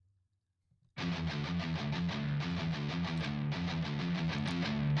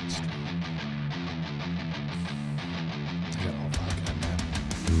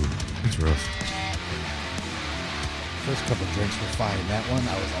Ooh, that's rough. First couple of drinks were fine. That one,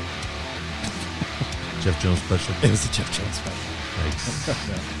 I was like... Jeff Jones special. It was a Jeff Jones special.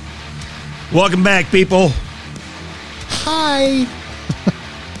 Thanks. Welcome back, people. Hi.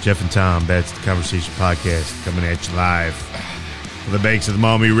 Jeff and Tom, that's the Conversation Podcast, coming at you live from the banks of the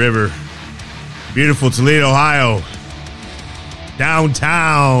Maumee River. Beautiful Toledo, Ohio.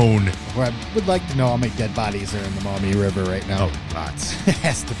 Downtown. Well, I would like to know how many dead bodies are in the Maumee River right now. Oh, lots. It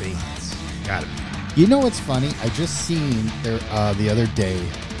has to be. Got it. You know what's funny? I just seen there the other day,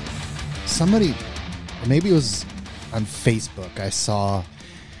 somebody, or maybe it was on Facebook, I saw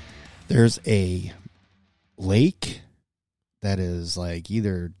there's a lake that is like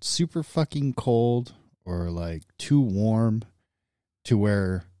either super fucking cold or like too warm to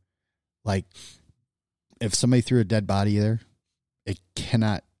where, like, if somebody threw a dead body there, it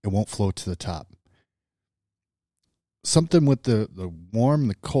won't float to the top. Something with the warm,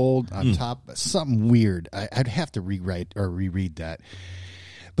 the cold on top, something weird. I'd have to rewrite or reread that.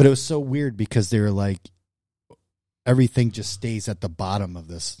 But it was so weird because they were like, everything just stays at the bottom of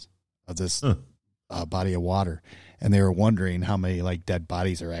this body of water. And they were wondering how many like dead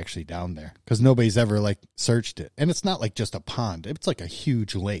bodies are actually down there because nobody's ever like searched it. And it's not like just a pond. It's like a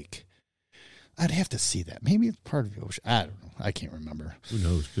huge lake. I'd have to see that. Maybe it's part of the ocean. I don't know. I can't remember. Who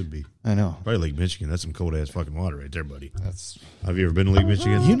knows? Could be. I know. Probably Lake Michigan. That's some cold ass fucking water right there, buddy. Have you ever been to Lake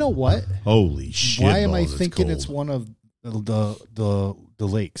Michigan? You know what? Holy shit! Why am I thinking it's one of the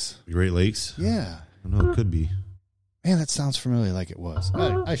lakes? The Great Lakes? Yeah. I don't know. It could be. Man, that sounds familiar. Like it was.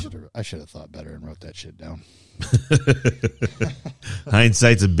 I should have thought better and wrote that shit down.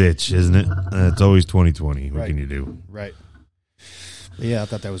 Hindsight's a bitch, isn't it? It's always 2020. What Right. can you do? Right. But yeah, I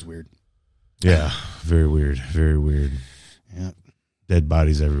thought that was weird. Yeah, very weird. Very weird. Yeah. Dead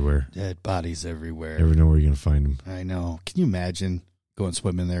bodies everywhere. Dead bodies everywhere. Never know where you're gonna find them. I know. Can you imagine going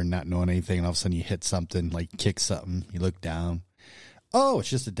swimming there and not knowing anything, and all of a sudden you hit something, like kick something, you look down. Oh, it's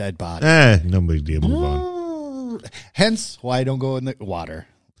just a dead body. No big deal. Move on. Hence why I don't go in the water.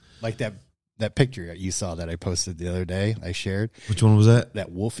 Like that picture that you saw that I posted the other day, I shared. Which one was that?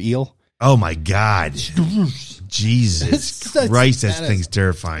 That wolf eel. Oh my God. Jesus Christ, that thing's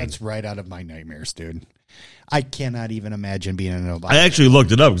terrifying. That's right out of my nightmares, dude. I cannot even imagine being in a body. I actually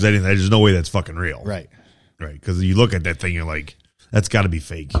looked it up because there's no way that's fucking real. Right. Right. Because you look at that thing, you're like, that's got to be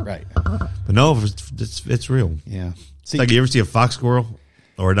fake. Right. But no, it's real. Yeah. It's like, you ever see a fox squirrel?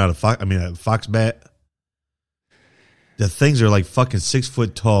 Or not a fox, a fox bat? The things are like fucking 6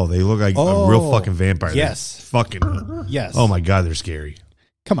 foot tall. They look like a real fucking vampire. Yes. They're fucking. Yes. Oh my God, they're scary.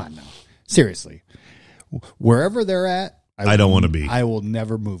 Come on now. Seriously. Wherever they're at, I don't want to be. I will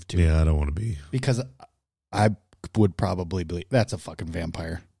never move to. Yeah, I don't want to be. Because I would probably believe that's a fucking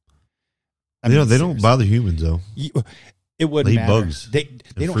vampire. They don't bother humans, though. It wouldn't They eat matter. bugs They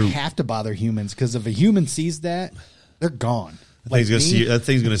don't fruit. have to bother humans because if a human sees that, they're gone. That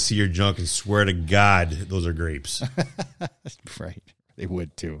thing's gonna see your junk and swear to God those are grapes. Right. They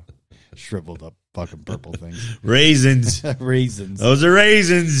would too. Shriveled up fucking purple things. Raisins. Raisins. Those are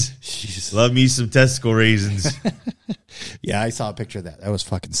raisins. Jesus. Love me some testicle raisins. Yeah, I saw a picture of that. That was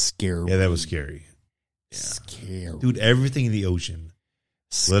fucking scary. Yeah, that was scary. Yeah. Scary. Dude, everything in the ocean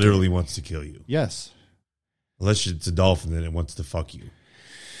literally wants to kill you. Yes. Unless it's a dolphin, then it wants to fuck you.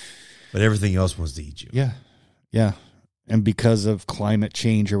 But everything else wants to eat you. Yeah. Yeah. And because of climate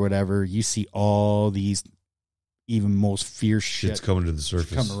change or whatever, you see all these even most fierce shit Shit's coming to the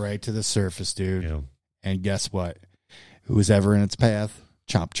surface. coming right to the surface, dude. Yeah. And guess what? Who's ever in its path?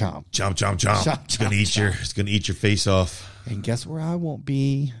 Chomp, chomp. Chomp, chomp, chomp. Chomp, It's gonna chomp, eat it's gonna eat your face off. And guess where I won't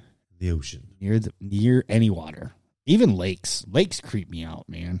be? The ocean. Near any water. Even lakes. Lakes creep me out,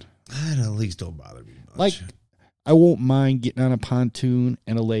 man. I don't know, lakes don't bother me much. Like, I won't mind getting on a pontoon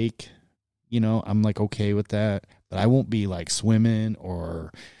in a lake. You know, I'm like okay with that. But I won't be like swimming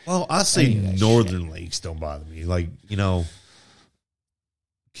or. Well, I'll say northern lakes don't bother me. Like,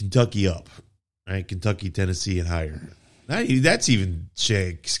 Kentucky up, right? Kentucky, Tennessee, and higher. That's even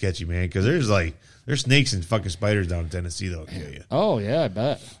sketchy, man, because there's snakes and fucking spiders down in Tennessee that'll kill you. Oh, yeah, I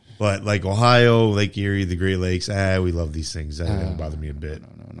bet. But like Ohio, Lake Erie, the Great Lakes, we love these things. That doesn't bother me a bit.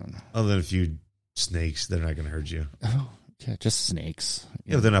 No. Other than a few snakes, they're not going to hurt you. Oh, yeah, just snakes.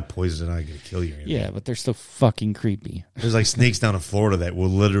 Yeah, but they're not poisonous. They're not going to kill you. Yeah, but they're still fucking creepy. There's like snakes down in Florida that will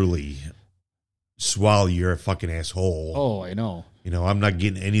literally swallow your fucking asshole. Oh, I know. I'm not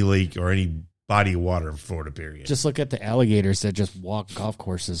getting any lake or any body of water in Florida, period. Just look at the alligators that just walk golf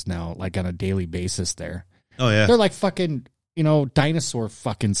courses now, like on a daily basis there. Oh, yeah. They're like fucking dinosaur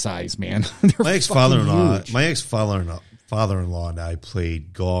fucking size, man. They're My ex-father-in-law, huge. my ex-father-in-law and I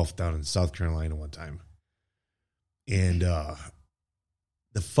played golf down in South Carolina one time. And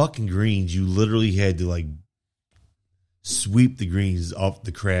the fucking greens, you literally had to like sweep the greens off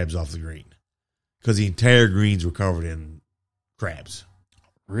the crabs off the green. Because the entire greens were covered in crabs.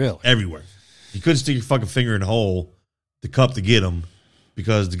 Really? Everywhere. You couldn't stick your fucking finger in the hole, the cup to get them,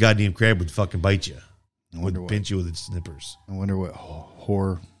 because the goddamn crab would fucking bite you. Would pinch you with its snippers. I wonder what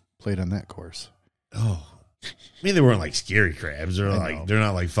whore played on that course. Oh. I mean, they weren't like scary crabs. They're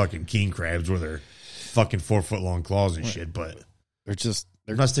not like fucking king crabs where they're fucking 4 foot long claws and shit, but they're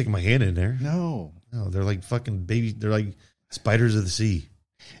I'm not sticking my hand in there. No, they're like fucking baby. They're like spiders of the sea.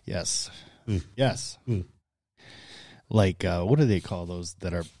 Yes. Ooh. Yes. Ooh. Like, what do they call those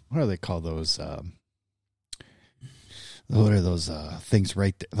what do they call those? What are those things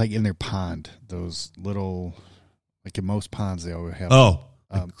right there? Like in their pond, those little, like in most ponds, they always have. Oh,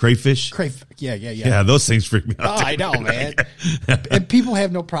 crayfish? Yeah. Yeah, those things freak me out. Oh, I know, man. And people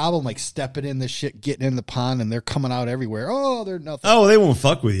have no problem like stepping in the shit, getting in the pond, and they're coming out everywhere. Oh, they're nothing. Oh, they won't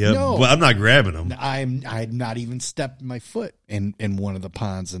fuck with you. No. Well, I'm not grabbing them. I'd not even stepped my foot in one of the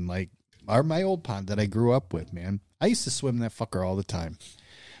ponds, and like, my old pond that I grew up with, man. I used to swim that fucker all the time.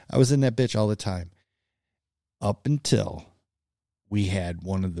 I was in that bitch all the time. Up until we had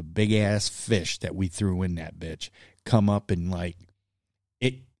one of the big ass fish that we threw in that bitch come up and like,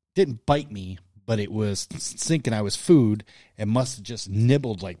 it didn't bite me, but it was thinking I was food and must have just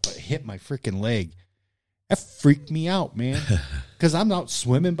nibbled, like, but hit my freaking leg. That freaked me out, man. Because I'm out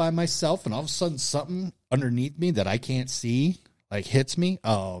swimming by myself and all of a sudden something underneath me that I can't see like hits me.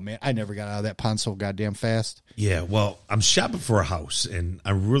 Oh, man, I never got out of that pond so goddamn fast. Yeah, well, I'm shopping for a house, and I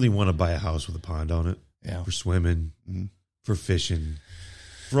really want to buy a house with a pond on it. Yeah. For swimming, for fishing,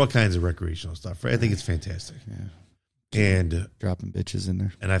 for all kinds of recreational stuff. I think it's fantastic. Yeah. And dropping bitches in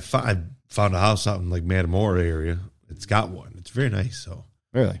there. And I found a house out in like Matamora area. It's got one. It's very nice. So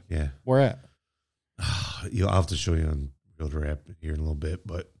really, yeah. Where at? I'll have to show you on Realtor app here in a little bit,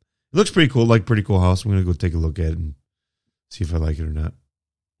 but it looks pretty cool. Like pretty cool house. I'm gonna go take a look at it and see if I like it or not.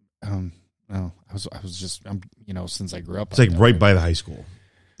 No, I was just since I grew up, it's like right by the high school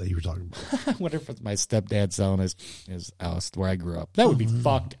that you were talking about. I wonder if it's my stepdad selling his house where I grew up. That would be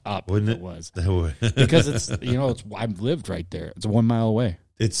fucked up, wouldn't it? It was That would. because it's I've lived right there. It's 1 mile away.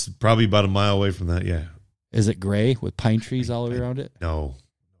 It's probably about a mile away from that. Yeah. Is it gray with pine trees all around it? No,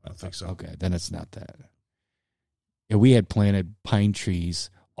 I don't think so. Okay, then it's not that. Yeah, we had planted pine trees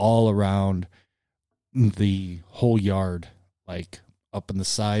all around the whole yard, like up in the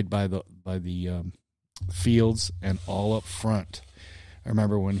side by the fields and all up front. I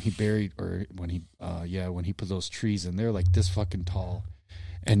remember when he put those trees in there like this fucking tall,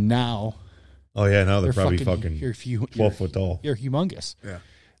 and now. Oh yeah, now they're probably fucking 12 foot tall. You're humongous. Yeah,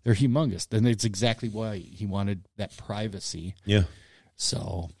 they're humongous. And it's exactly why he wanted that privacy. Yeah.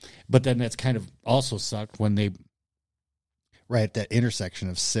 So, but then that's kind of also sucked when they, right at that intersection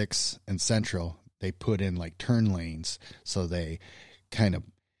of 6 and Central, they put in like turn lanes, so they kind of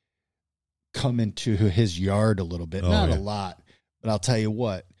come into his yard a little bit, not a lot, but I'll tell you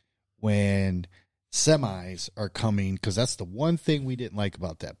what, when semis are coming, because that's the one thing we didn't like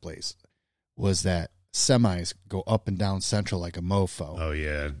about that place, was that semis go up and down Central like a mofo. Oh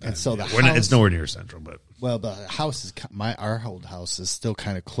yeah, and so it's nowhere near Central, but the house is our old house is still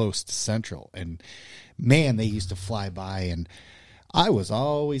kind of close to Central, and man, they used to fly by, and I was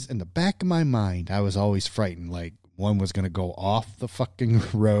always in the back of my mind, I was always frightened, like one was going to go off the fucking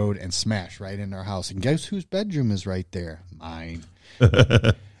road and smash right in our house, and guess whose bedroom is right there? Mine.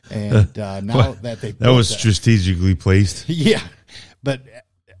 And now that they that was strategically placed, yeah, but.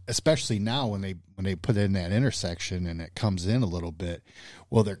 Especially now when they put it in that intersection and it comes in a little bit,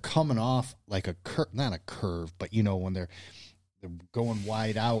 well, they're coming off like a not a curve, but when they're going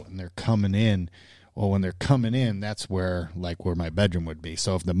wide out and they're coming in. Well, when they're coming in, that's where my bedroom would be.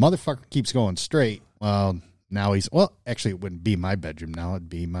 So if the motherfucker keeps going straight, well, now actually it wouldn't be my bedroom now; it'd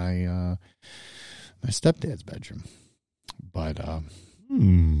be my my stepdad's bedroom. But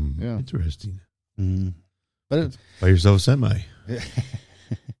yeah, interesting. Mm-hmm. But buy yourself a semi.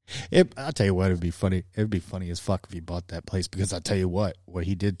 I'll tell you what, it'd be funny. It'd be funny as fuck if he bought that place, because I'll tell you what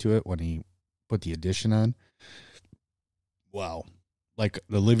he did to it when he put the addition on. Wow. Like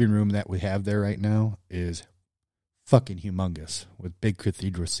the living room that we have there right now is fucking humongous with big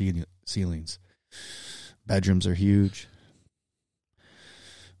cathedral ceilings. Bedrooms are huge.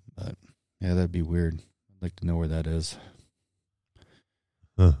 But yeah, that'd be weird. I'd like to know where that is.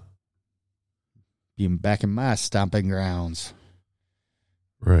 Huh. Being back in my stomping grounds.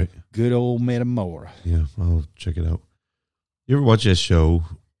 Right. Good old Metamora. Yeah, I'll check it out. You ever watch that show,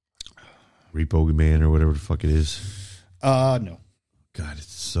 Repo Man or whatever the fuck it is? No. God,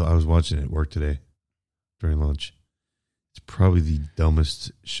 it's so. I was watching it at work today during lunch. It's probably the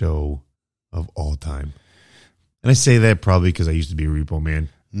dumbest show of all time. And I say that probably because I used to be a repo man.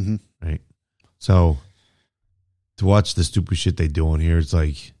 Mm-hmm. Right? So to watch the stupid shit they do on here, it's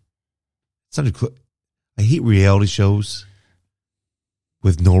like, it's not I hate reality shows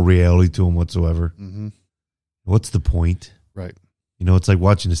with no reality to them whatsoever. Mm-hmm. What's the point? Right. You know, it's like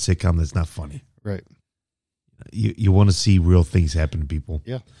watching a sitcom that's not funny. Right. You want to see real things happen to people.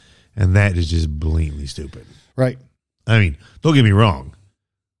 Yeah. And that is just blatantly stupid. Right. I mean, don't get me wrong.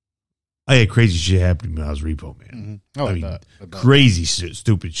 I had crazy shit happen to me when I was repo man. Mm-hmm. Oh, I mean, bet. crazy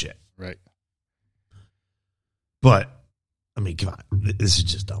stupid shit. Right. But, I mean, come on. This is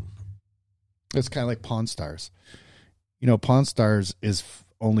just dumb. It's kind of like Pawn Stars. You know, Pawn Stars is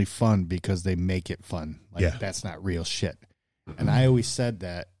only fun because they make it fun. Like, Yeah. that's not real shit. And I always said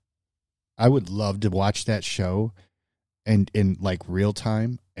that I would love to watch that show and in like real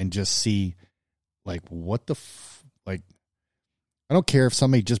time and just see like what the like. I don't care if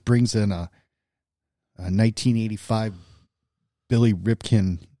somebody just brings in a 1985 Billy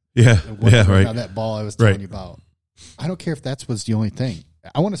Ripken. Yeah. Yeah, How right. that ball I was telling Right. you about. I don't care if that's was the only thing.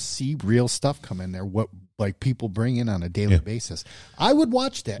 I want to see real stuff come in there. What like people bring in on a daily basis. I would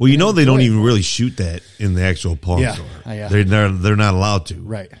watch that. Well, you know, they don't enjoy even it. really shoot that in the actual pawn Yeah. store. Yeah. They're not allowed to.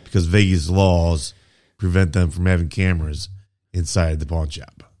 Right. Because Vegas laws prevent them from having cameras inside the pawn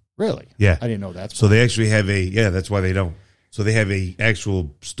shop. Really? Yeah. I didn't know that. So they actually have that's why they don't. So they have a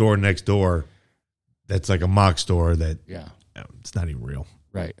actual store next door that's like a mock store that it's not even real.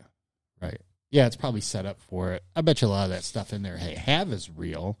 Right. Right. Yeah, it's probably set up for it. I bet you a lot of that stuff in there have is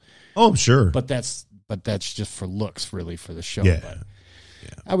real. Oh, I'm sure. But that's just for looks, really, for the show. Yeah. But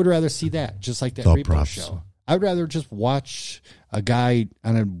I would rather see that, just like that It's all repo props. show. I would rather just watch a guy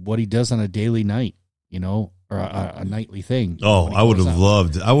on what he does on a daily night, you know, or a nightly thing. Oh, when he I would goes have out.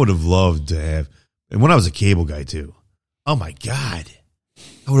 loved. I would have loved to have. And when I was a cable guy too. Oh my God,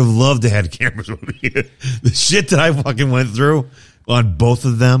 I would have loved to have cameras with me. The shit that I fucking went through on both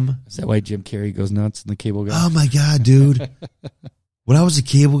of them. Is that why Jim Carrey goes nuts in the cable guy? Oh my God, dude. When I was a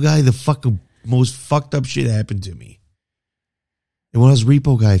cable guy, the fucking most fucked up shit happened to me. And when I was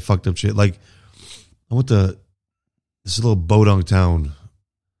repo guy, fucked up shit. Like I went to this little bodunk town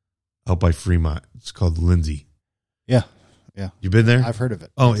out by Fremont. It's called Lindsay. Yeah. Yeah. You been there? I've heard of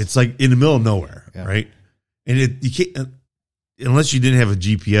it. Oh, it's like in the middle of nowhere, right? And you can't, unless you didn't have a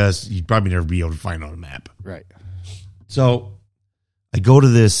GPS, you'd probably never be able to find it on a map. Right. So I go to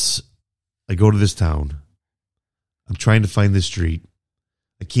this town. I'm trying to find this street.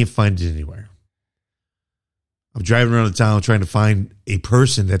 I can't find it anywhere. I'm driving around the town trying to find a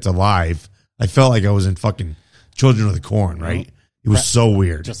person that's alive. I felt like I was in fucking Children of the Corn, right? It was so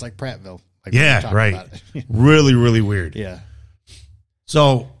weird. Just like Prattville. Like we were Yeah, talking right. about it. Really, really weird. Yeah.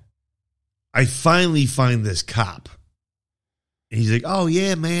 So I finally find this cop. And he's like, oh,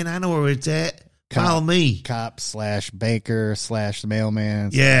 yeah, man, I know where it's at. Follow me. Cop / banker / the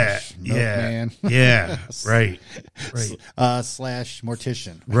mailman. Yeah, / yeah, milkman. yeah, right. /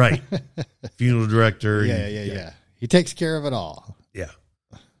 mortician. Right. Funeral director. Yeah. He takes care of it all. Yeah.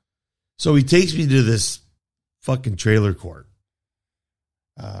 So he takes me to this fucking trailer court.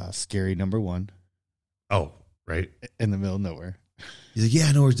 Scary number 1 Oh, right. in the middle of nowhere. He's like, yeah,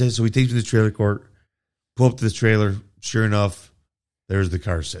 I know where it's at. So he takes me to the trailer court, pull up to the trailer. Sure enough, there's the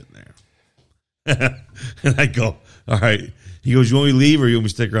car sitting there. And I go, all right. He goes, you want me to leave or you want me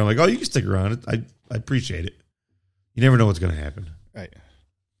to stick around? I'm like, oh, you can stick around. I appreciate it. You never know what's going to happen. Right.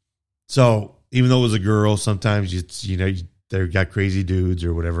 So even though it was a girl, sometimes they got crazy dudes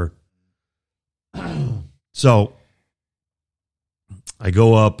or whatever. So I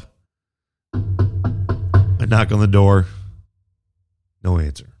go up, I knock on the door, no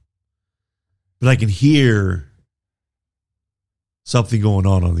answer. But I can hear something going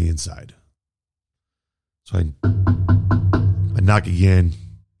on the inside. So I knock again.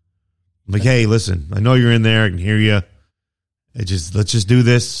 I'm like, hey, listen, I know you're in there. I can hear you. Let's just do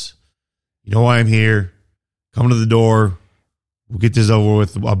this. You know why I'm here. Come to the door. We'll get this over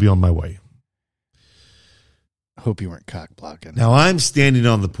with. I'll be on my way. Hope you weren't cock blocking. Now I'm standing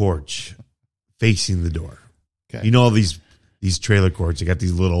on the porch facing the door. Okay. You know all these trailer courts, they got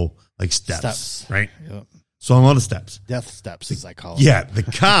these little like steps. Right? Yep. So I'm on the steps. Death steps, as I call it. Yeah, the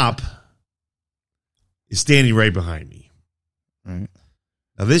cop is standing right behind me. Right.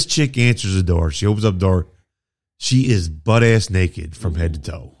 Now this chick answers the door. She opens up the door. She is butt ass naked from head to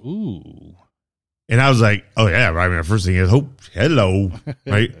toe. Ooh. And I was like, oh yeah, I mean, the first thing is, hello,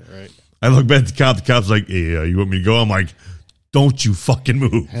 right? Right. I look back at the cop. The cop's like, yeah, you want me to go? I'm like, don't you fucking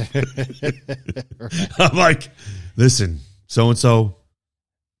move. I'm like, listen, so-and-so,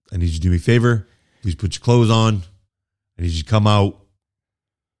 I need you to do me a favor. Please put your clothes on. I need you to come out.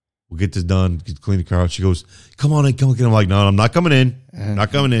 We'll get this done. Clean the car out. She goes, come on in, come on. I'm like, no, I'm not coming in. I'm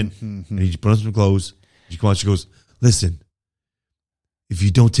not coming in. I need you to put on some clothes. She come out. She goes, listen, if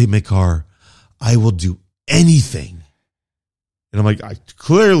you don't take my car, I will do anything. And I'm like,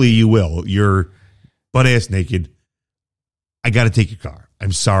 clearly you will. You're butt ass naked. I got to take your car.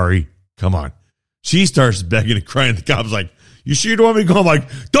 I'm sorry. Come on. She starts begging and crying. The cop's like, you sure you don't want me to go? I'm like,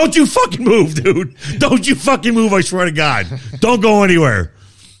 don't you fucking move, dude. Don't you fucking move. I swear to God. Don't go anywhere.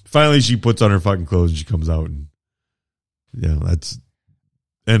 Finally, she puts on her fucking clothes and she comes out. And yeah, that's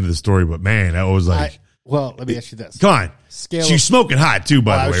the end of the story. But man, that was like. Well, let me ask you this. Come on. She's smoking hot too,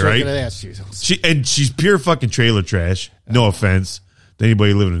 by the way, right? I was going to ask you. She's pure fucking trailer trash. No offense to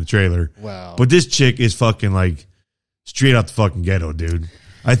anybody living in a trailer. Wow. But this chick is fucking like straight out the fucking ghetto, dude.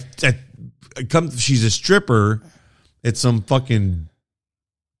 She's a stripper at some fucking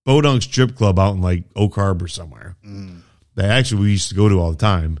Bodunk strip club out in like Oak Harbor somewhere. That actually we used to go to all the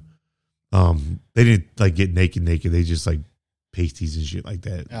time. They didn't like get naked. They just like pasties and shit like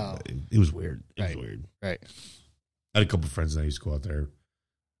that. Oh. It was weird. It was Right. weird. Right. I had a couple friends that I used to go out there. A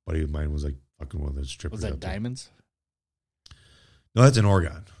buddy of mine was like fucking one of those strippers. Was that out there. Diamonds? No, that's in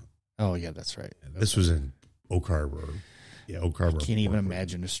Oregon. Oh, yeah, that's right. This was in Oak Harbor. Yeah, Oak Harbor. Can't even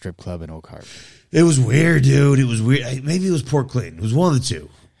imagine a strip club in Oak Harbor. It was weird, dude. It was weird. Maybe it was Port Clinton. It was one of the two.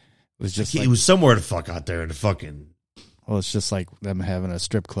 It was just It was somewhere the fuck out there in the fucking. well, it's just like them having a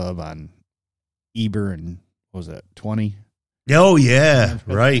strip club on Eber and what was that, 20? Oh, yeah.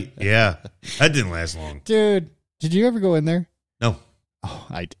 Right. Yeah. That didn't last long. Dude, did you ever go in there? No. Oh,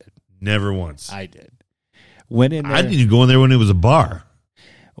 I did. Never once. I did. Went in there. I didn't even go in there when it was a bar.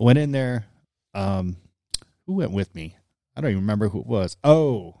 Went in there. Who went with me? I don't even remember who it was.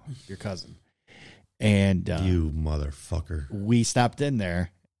 Oh, your cousin. And You motherfucker. we stopped in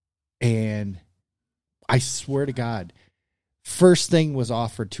there, and I swear to God, first thing was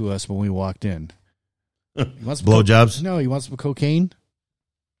offered to us when we walked in. You want some Blowjobs? No, you want some cocaine?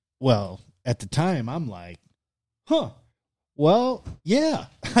 Well, at the time, I'm like, well, yeah,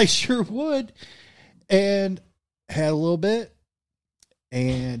 I sure would. And had a little bit.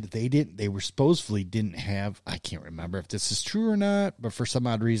 And they were supposedly didn't have, I can't remember if this is true or not, but for some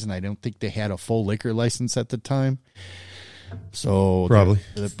odd reason, I don't think they had a full liquor license at the time. So Probably.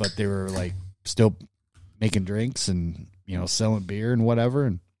 but they were like still making drinks and, selling beer and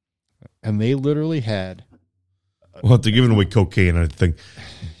whatever. And they literally had. Well, if they're giving away cocaine, I think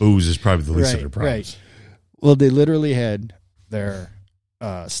booze is probably the least of their problems. Right. Well, they literally had their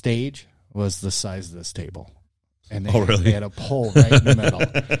stage was the size of this table. And they had a pole right in the middle.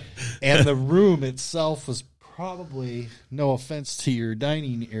 And the room itself was probably, no offense to your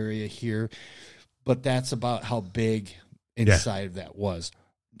dining area here, but that's about how big inside of that was.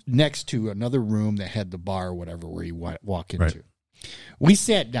 Next to another room that had the bar or whatever where you walk into. Right. We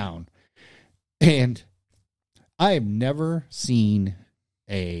sat down, and I have never seen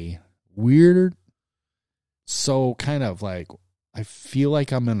a weird, so kind of like, I feel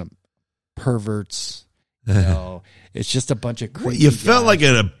like I'm in a pervert's. No, it's just a bunch of crazy. You felt like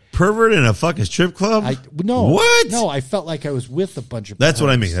a pervert in a fucking strip club? What? No, I felt like I was with a bunch of. That's what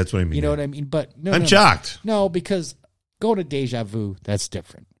I mean. That's what I mean. You know what I mean? But no, I'm shocked. No, because go to Deja Vu. That's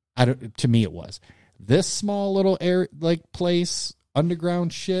different. To me, it was this small little place,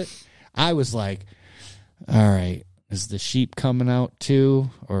 underground shit. I was like, all right, is the sheep coming out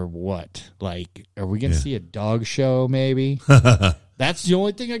too, or what? Like, are we gonna see a dog show? Maybe. That's the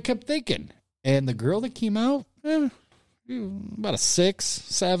only thing I kept thinking. And the girl that came out, about a 6,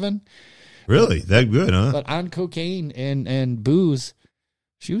 7. Really? That good, huh? But on cocaine and booze,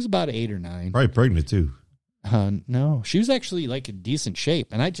 she was about 8 or 9. Probably pregnant, too. No, she was actually like in decent shape.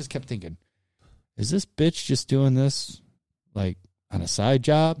 And I just kept thinking, is this bitch just doing this like on a side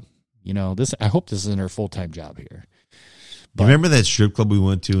job? I hope this isn't her full-time job here. But, you remember that strip club we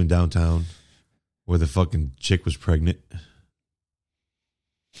went to in downtown where the fucking chick was pregnant?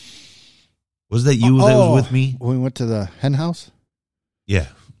 Was that you that was with me? When we went to the hen house? Yeah.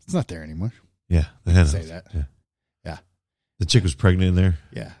 It's not there anymore. Yeah, the hen house. Say that. Yeah. The chick was pregnant in there?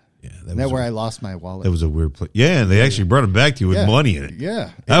 Yeah. Yeah. Isn't that where I lost my wallet? That was a weird place. Yeah, and they actually brought it back to you with money in it. Yeah.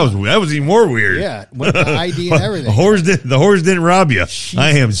 That was even more weird. Yeah, with the ID and everything. The horse didn't rob you. Jesus.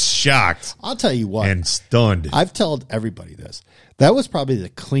 I am shocked. I'll tell you what. And stunned. I've told everybody this. That was probably the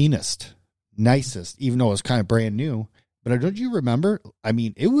cleanest, nicest, even though it was kind of brand new. But don't you remember? I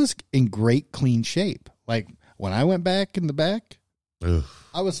mean, it was in great, clean shape. Like, when I went back in the back,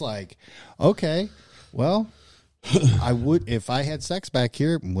 I was like, okay, well, I would, if I had sex back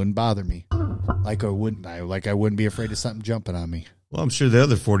here, it wouldn't bother me. Like I wouldn't be afraid of something jumping on me. Well, I'm sure the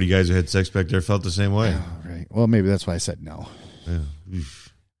other 40 guys who had sex back there felt the same way. Oh, right. Well, maybe that's why I said no. Yeah.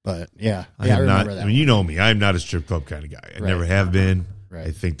 But yeah, I am not. remember that. I mean, you know me. I'm not a strip club kind of guy. I never have been. Right.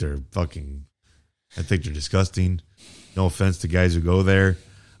 I think they're disgusting. No offense to guys who go there.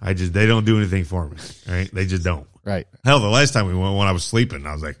 They don't do anything for me. Right? They just don't. Right. Hell, the last time we went, when I was sleeping,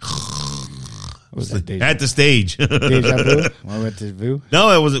 I was like, Was that at the stage. Deja vu? I went to Vu? No,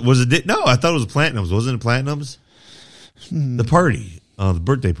 no, I thought it was Platinums. Wasn't it Platinums? The party, the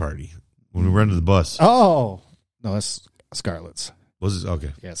birthday party when we were under the bus. Oh. No, that's Scarlett's. Was it?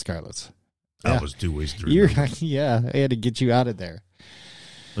 Okay. Yeah, Scarlett's. That was 2 ways through. Yeah, I had to get you out of there.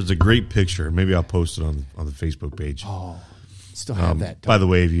 It was a great picture. Maybe I'll post it on the Facebook page. Oh, still have that. By the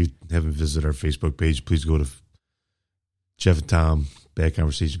way, if you haven't visited our Facebook page, please go to Jeff and Tom Bad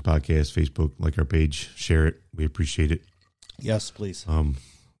Conversation Podcast Facebook, like our page, share it. We appreciate it. Yes, please.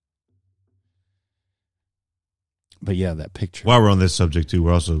 But yeah, that picture. While we're on this subject too,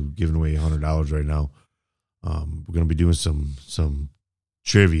 we're also giving away $100 right now. We're going to be doing some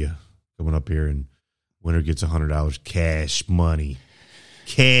trivia coming up here, and winner gets $100 cash money.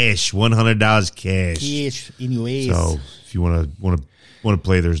 Cash, $100 cash. Cash in your ass. So if you want to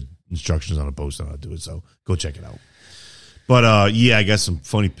play, there's instructions on a post on how to do it. So go check it out. But yeah, I got some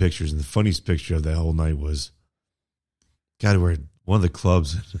funny pictures, and the funniest picture of that whole night was, God, we're at one of the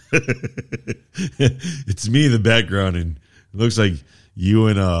clubs. It's me in the background, and it looks like you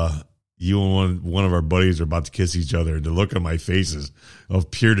and one of our buddies are about to kiss each other, and the look on my face is of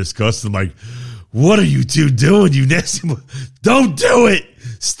pure disgust. I'm like, what are you two doing, you nasty don't do it!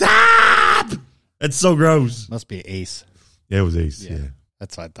 Stop! That's so gross. Must be Ace. Yeah, it was Ace. Yeah.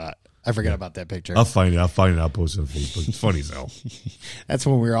 That's what I thought. I forgot about that picture. I'll find it. I'll post it on Facebook. It's funny as hell. That's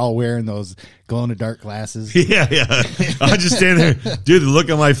when we were all wearing those glow-in-the-dark glasses. Yeah. I just stand there. Dude, the look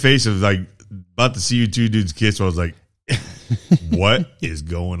on my face of like, about to see you two dudes kiss. I was like, what is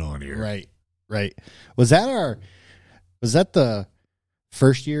going on here? Right. Was that the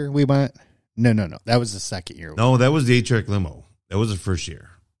first year we went? No. That was the second year. No, that was the 8-track limo. That was the first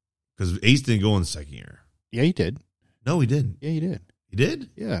year. Because Ace didn't go in the second year. Yeah, he did. No, he didn't. Yeah, he did. He did?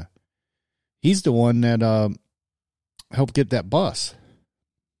 Yeah. He's the one that helped get that bus.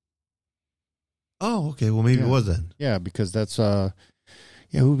 Oh, okay. Well, maybe it was then. Yeah, because that's who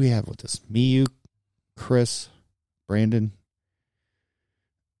do we have with us? Me, you, Chris, Brandon.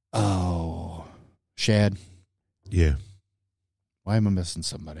 Oh, Shad. Yeah. Why am I missing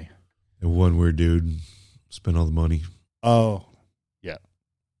somebody? And one weird dude spent all the money. Oh, yeah.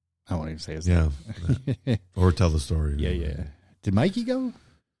 I won't even say his name. Yeah. Or tell the story. Yeah. Did Mikey go?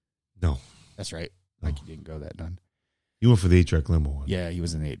 No. That's right. Mikey didn't go that done. You went for the 8-track limo one. Yeah, he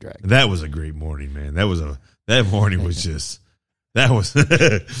was in the 8-track. That was a great morning, man. That morning was just,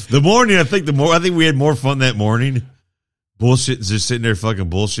 the morning. I think we had more fun that morning. Bullshit, just sitting there fucking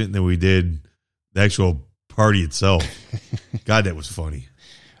bullshitting than we did the actual party itself. God, that was funny.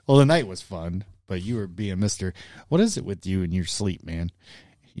 Well, the night was fun, but you were being Mr. What is it with you in your sleep, man?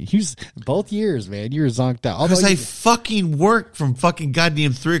 Both years, man. You were zonked out. Because I fucking work from fucking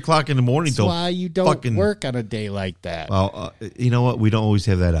goddamn 3 o'clock in the morning. That's why you don't work on a day like that. Well, you know what? We don't always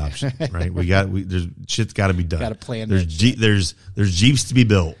have that option, right? There's shit's got to be done. Got to plan. There's Jeeps to be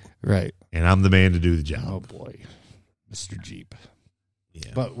built, right? And I'm the man to do the job. Oh boy, Mr. Jeep.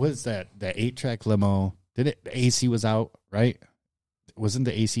 Yeah. But what's that? That 8-track limo? The AC was out, right? Wasn't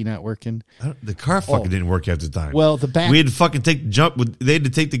the AC not working? The car fucking didn't work at the time. Well, the back. We had to fucking they had to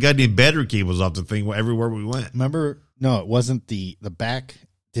take the goddamn battery cables off the thing everywhere we went. Remember? No, it wasn't the back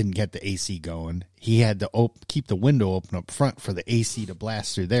didn't get the AC going. He had to keep the window open up front for the AC to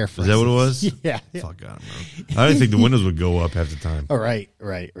blast through there. Is that what it was? Yeah. Fuck, I don't know. I didn't think the windows would go up half the time. Oh, right.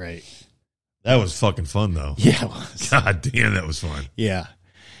 That was fucking fun, though. Yeah, it was. God damn, that was fun. Yeah.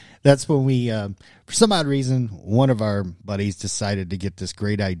 That's when we, for some odd reason, one of our buddies decided to get this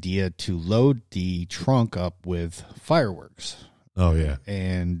great idea to load the trunk up with fireworks. Oh, yeah.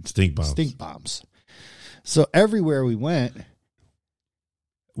 And stink bombs. So everywhere we went,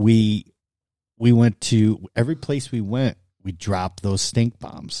 we went to, every place we went, we dropped those stink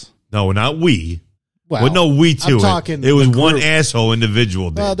bombs. No, not we. Well, no, we too. It was one asshole individual.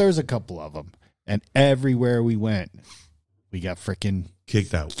 Well, there's a couple of them. And everywhere we went, we got freaking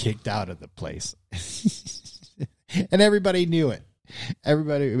kicked out of the place. And everybody knew it.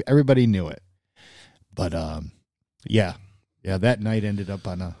 Everybody knew it. But yeah, that night ended up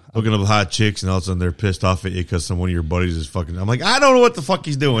on a looking up hot chicks, and all of a sudden they're pissed off at you because one of your buddies is fucking. I'm like, I don't know what the fuck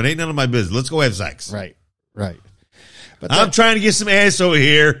he's doing. Ain't none of my business. Let's go have sex. Right. But I'm trying to get some ass over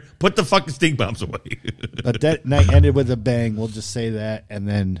here. Put the fucking stink bombs away. But that night ended with a bang. We'll just say that. And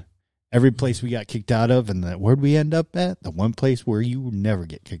then every place we got kicked out of, and where'd we end up at? The one place where you never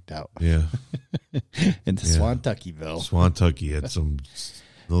get kicked out. Yeah. In the Swantuckyville. Swantucky at some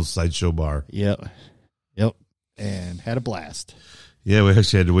little sideshow bar. Yep. And had a blast. Yeah, we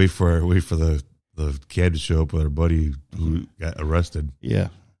actually had to wait for the cab to show up with our buddy who got arrested. Yeah.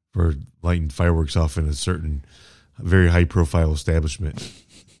 For lighting fireworks off in a certain very high profile establishment.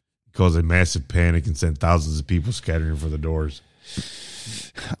 Caused a massive panic and sent thousands of people scattering for the doors.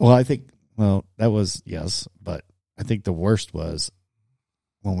 Well, that was, yes, but I think the worst was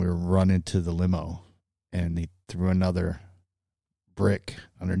when we were running to the limo and they threw another brick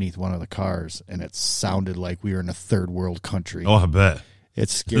underneath one of the cars, and it sounded like we were in a third world country. Oh, I bet. It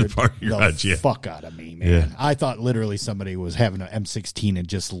scared the fuck out of me, man. Yeah. I thought literally somebody was having an M16 and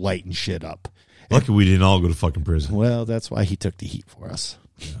just lighting shit up. Lucky we didn't all go to fucking prison. Well, that's why he took the heat for us.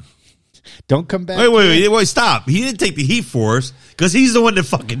 Yeah. Don't come back. Wait, stop. He didn't take the heat for us because he's the one that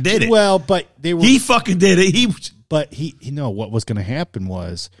fucking did it. Well, but he fucking did it. But what was going to happen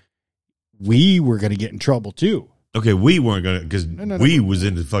was we were going to get in trouble too. Okay, we weren't going to, because we was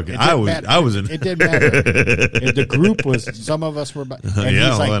in the fucking, I was in. It didn't matter. The group was, some of us were, and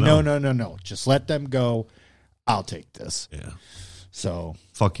he's like, no. Just let them go. I'll take this. Yeah. So.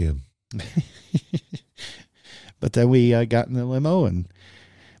 Fuck him. But then we got in the limo and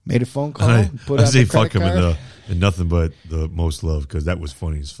made a phone call. Put I on say the credit fuck him card. in nothing but the most love, because that was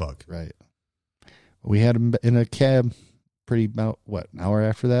funny as fuck. Right. We had him in a cab an hour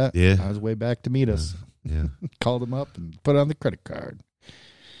after that? Yeah. On his way back to meet us. Yeah. Called him up and put on the credit card.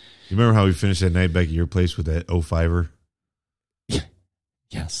 You remember how we finished that night back at your place with that 05-er?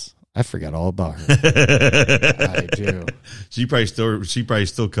 Yes. I forgot all about her. I do. She probably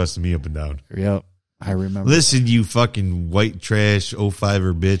still cussing me up and down. Yep. I remember. Listen, you fucking white trash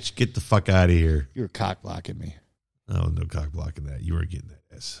 05-er bitch. Get the fuck out of here. You were cock blocking me. Oh, no cock blocking that. You weren't getting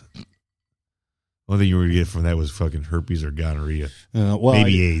that ass. One thing you were going to get from that was fucking herpes or gonorrhea.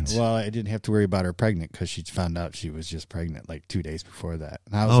 Maybe AIDS. Well, I didn't have to worry about her pregnant because she found out she was just pregnant like 2 days before that.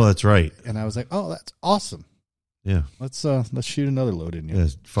 And that's right. And I was like, oh, that's awesome. Yeah. Let's shoot another load in you. Yeah,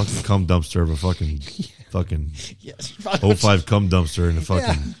 fucking cum dumpster of a fucking yes, 05 cum dumpster and a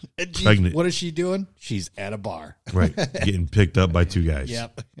fucking pregnant. What is she doing? She's at a bar. Right. Getting picked up by two guys.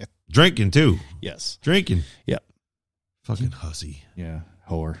 Yep. Drinking too. Yes. Drinking. Yep. Fucking hussy. Yeah.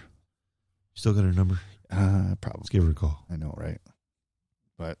 Whore. Still got her number? Probably. Let's give her a call. I know, right?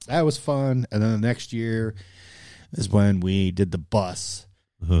 But that was fun. And then the next year is when we did the bus.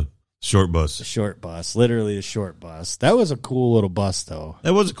 Uh-huh. Short bus. The short bus. Literally the short bus. That was a cool little bus, though.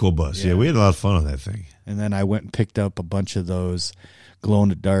 That was a cool bus. Yeah, we had a lot of fun on that thing. And then I went and picked up a bunch of those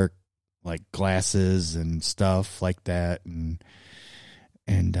glow-in-the-dark, like, glasses and stuff like that. And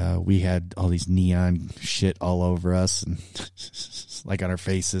we had all these neon shit all over us and like on our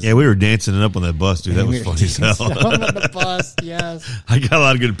faces. Yeah, we were dancing it up on that bus, dude. That was funny as hell. On the bus, yes. I got a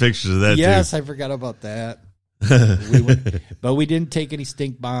lot of good pictures of that, yes, too. I forgot about that. But we didn't take any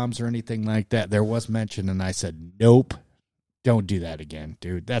stink bombs or anything like that. There was mention, and I said, nope, don't do that again,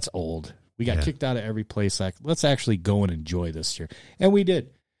 dude. That's old. We got kicked out of every place. Like, let's actually go and enjoy this year. And we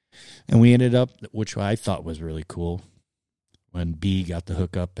did. And we ended up, which I thought was really cool, when B got the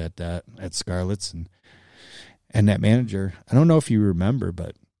hookup at Scarlett's, and that manager, I don't know if you remember,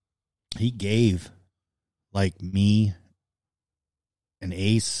 but he gave like me and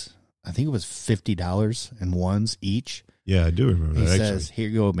Ace, I think it was $50 in ones each. Yeah, I do remember that. He says, here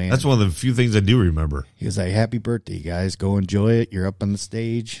you go, man. That's one of the few things I do remember. He was like, happy birthday, guys. Go enjoy it. You're up on the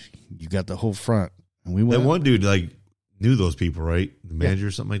stage. You got the whole front. And we went. That one dude like knew those people, right? The manager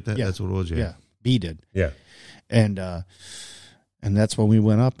or something like that? Yeah. That's what it was, Yeah, B did. Yeah. And that's when we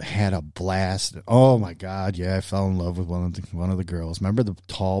went up, had a blast. Oh my God, yeah, I fell in love with one of the girls. Remember the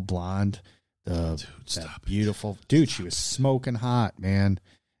tall blonde, beautiful dude? She was smoking hot, man,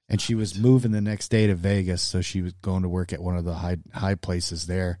 and she was moving the next day to Vegas, so she was going to work at one of the high places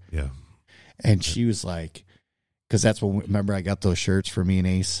there. Yeah, and she was like, because that's when remember I got those shirts for me and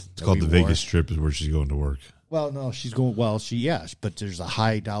Ace. It's called the Vegas Strip, is where she's going to work. Well, no, she's going. Well, but there's a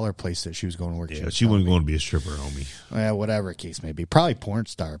high dollar place that she was going to work. Yeah, she wasn't going to be a stripper, homie. Yeah, whatever case may be. Probably porn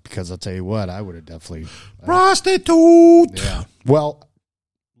star, because I'll tell you what, I would have definitely prostitute. Yeah. Well,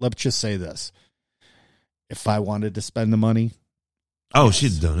 let's just say this: if I wanted to spend the money, yes.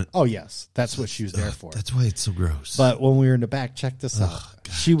 She'd done it. Oh yes, that's what she was there for. That's why it's so gross. But when we were in the back, check this out.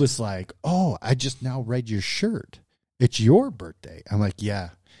 God. She was like, "Oh, I just now read your shirt. It's your birthday." I'm like,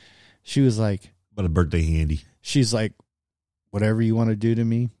 "Yeah." She was like, but a birthday handy. She's like, whatever you want to do to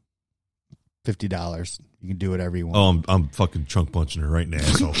me, $50. You can do whatever you want. Oh, I'm fucking trunk punching her right now.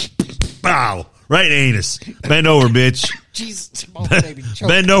 So, bow, right in the anus. Bend over, bitch. Jesus, oh, baby, choke.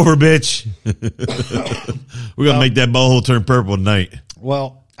 Bend over, bitch. We're gonna make that butthole turn purple tonight.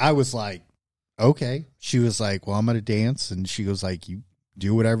 Well, I was like, okay. She was like, well, I'm gonna dance, and she goes like, you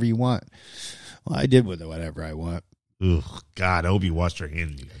do whatever you want. Well, I did with it whatever I want. Ugh, God, I hope you washed your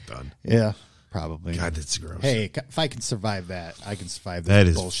hands and you got done. Yeah, probably. God, that's gross. Hey, if I can survive that, I can survive That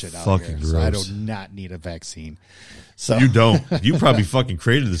this is bullshit out fucking here. gross. So I do not need a vaccine. So You don't. You probably fucking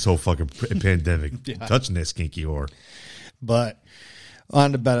created this whole fucking pandemic, touching that skinky whore. But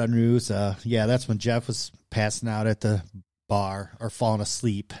on the better news, that's when Jeff was passing out at the bar or falling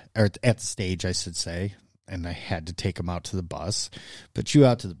asleep, or at the stage, I should say. And I had to take him out to the bus, put you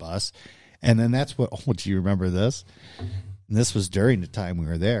out to the bus. And then that's what, do you remember this? And this was during the time we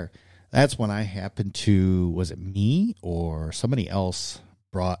were there. That's when I happened to, was it me or somebody else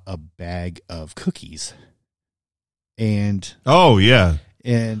brought a bag of cookies? And Oh, yeah.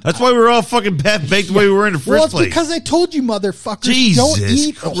 that's why we were all fucking baked the way we were in the first place. Because I told you, motherfuckers,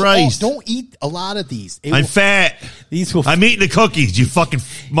 Jesus Christ. don't eat a lot of these. I'm fat. These will. I'm eating the cookies, you fucking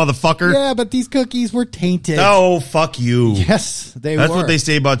motherfucker. Yeah, but these cookies were tainted. Oh, fuck you. Yes, they were. That's what they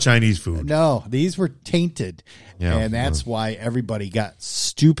say about Chinese food. No, these were tainted. Yeah. And that's why everybody got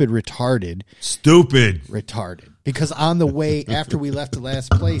stupid retarded. Because on the way, after we left the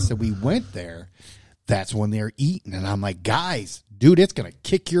last place and we went there, that's when they're eating. And I'm like, guys, dude, it's going to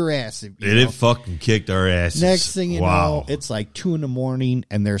kick your ass. It fucking kicked our asses. Next thing you know, it's like 2 a.m.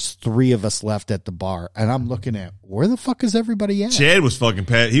 and there's 3 of us left at the bar. And I'm looking at, where the fuck is everybody at? Chad was fucking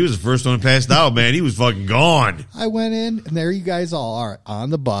he was the first one passed out, man. He was fucking gone. I went in, and there you guys all are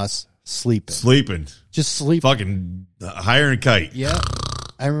on the bus, sleeping. Just sleeping. Fucking hiring a kite. Yeah.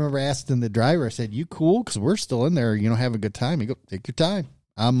 I remember asking the driver, I said, you cool? Because we're still in there, having a good time. He go, take your time.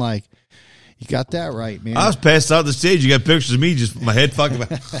 I'm like, you got that right, man. I was passed out the stage. You got pictures of me, just my head fucking,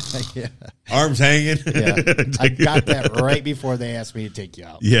 yeah. arms hanging. Yeah. I got that right before they asked me to take you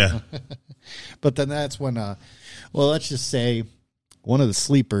out. Yeah. But then that's when, let's just say one of the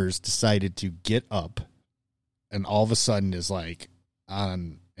sleepers decided to get up and all of a sudden is like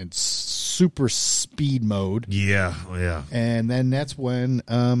on in super speed mode. Yeah. And then that's when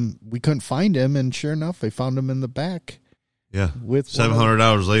we couldn't find him. And sure enough, they found him in the back. Yeah. With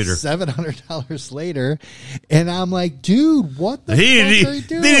 $700 later. $700 later. And I'm like, dude, what the fuck are you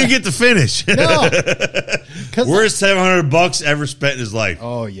doing? He didn't get to finish. No. Worst $700 ever spent in his life.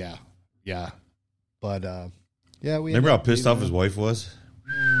 Oh, yeah. Yeah. But, yeah. Remember how pissed off his wife was?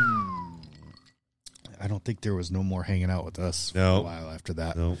 I don't think there was no more hanging out with us for a while after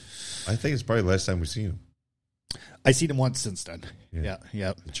that. No. I think it's probably the last time we've seen him. I seen him once since then. Yeah.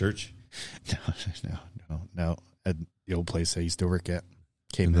 The church? No. At the old place I used to work at.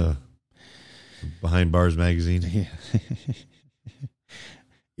 Came in the Behind Bars magazine. Yeah.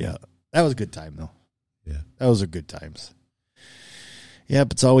 Yeah. That was a good time, though. Yeah. Those are good times. Yeah,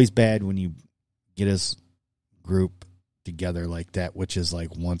 but it's always bad when you get us group together like that, which is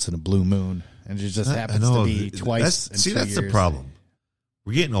like once in a blue moon. And it just happens to be twice in 2 years. That's the problem.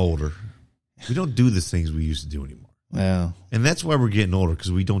 We're getting older. We don't do the things we used to do anymore. Well, and that's why we're getting older,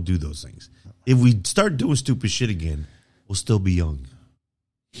 because we don't do those things. If we start doing stupid shit again, we'll still be young.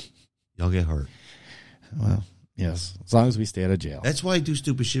 Y'all get hurt. Well, yes. As long as we stay out of jail. That's why I do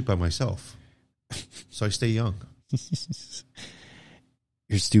stupid shit by myself. So I stay young.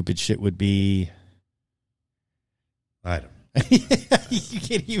 Your stupid shit would be... I don't know. You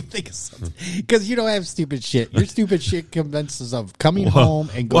can't even think of something. Because you don't have stupid shit. Your stupid shit consists of coming home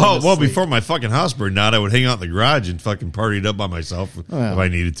and going to sleep. Before my fucking house burned out, I would hang out in the garage and fucking party it up by myself if I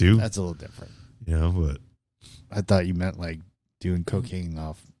needed to. That's a little different. But I thought you meant like doing cocaine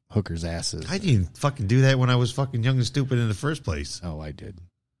off hookers' asses. I didn't fucking do that when I was fucking young and stupid in the first place. Oh, I did.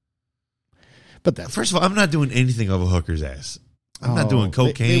 But that first of all, I'm not doing anything of a hooker's ass. I'm not doing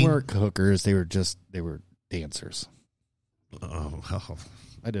cocaine. They weren't hookers. They were dancers. Oh,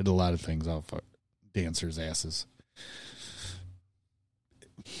 I did a lot of things off dancers' asses.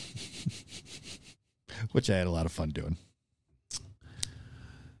 Which I had a lot of fun doing.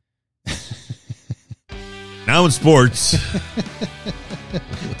 Now in sports.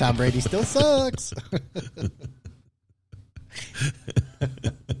 Tom Brady still sucks.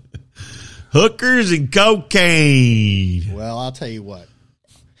 Hookers and cocaine. Well, I'll tell you what.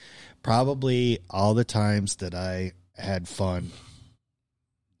 Probably all the times that I had fun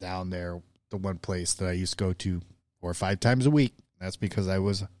down there, the one place that I used to go to 4 or 5 times a week. That's because I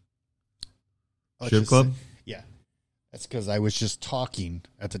was... Strip club? Yeah. That's because I was just talking.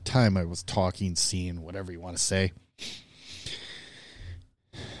 At the time, I was talking, seeing, whatever you want to say.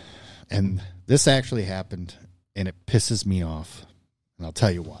 And this actually happened, and it pisses me off, and I'll tell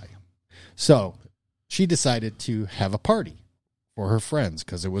you why. So she decided to have a party for her friends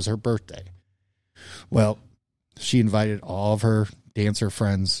because it was her birthday. Well, she invited all of her dancer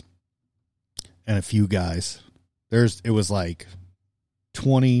friends and a few guys. It was like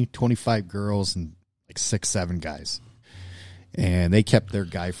 20, 25 girls and like 6, 7 guys. And they kept their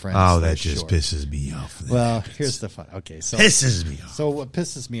guy friends. Oh, that just short. pisses me off. Well, here's the fun. Okay, so pisses me off. So what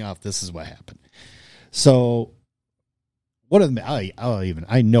pisses me off? This is what happened. So one of them,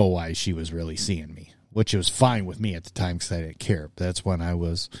 I know why she was really seeing me, which was fine with me at the time because I didn't care. But that's when I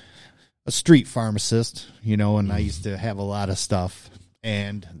was a street pharmacist, and I used to have a lot of stuff.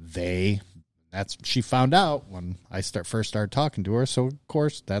 And she found out when I first started talking to her. So of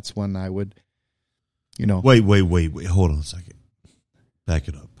course, that's when I would, Wait. Hold on a second. Back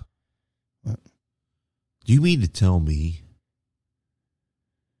it up. What? Do you mean to tell me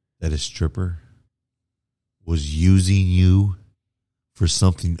that a stripper was using you for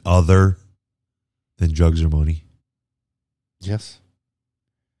something other than drugs or money? Yes.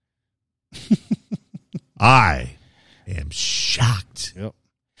 I am shocked. Yep.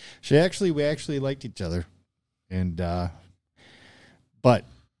 We actually liked each other, and but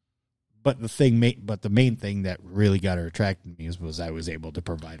the main thing that really got her attracted to me was I was able to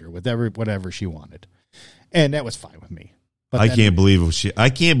provide her with whatever she wanted, and that was fine with me. But I can't believe she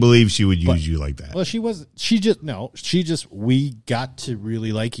would use you like that. Well, we got to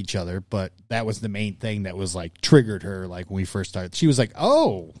really like each other, but that was the main thing that was like triggered her. Like when we first started, she was like,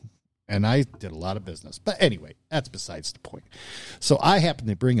 "Oh," and I did a lot of business. But anyway, that's besides the point. So I happened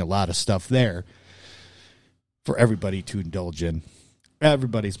to bring a lot of stuff there for everybody to indulge in.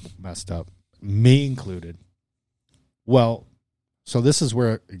 Everybody's messed up, me included. Well, so this is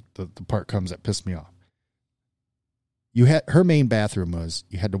where the part comes that pissed me off. Her main bathroom was,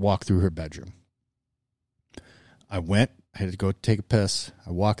 you had to walk through her bedroom. I had to go take a piss. I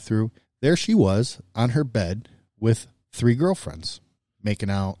walked through. There she was on her bed with 3 girlfriends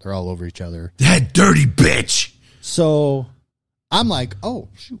making out. They're all over each other. That dirty bitch. So I'm like, oh,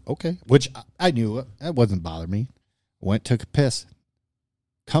 shoot, okay. Which I knew that wasn't bothering me. Went, took a piss.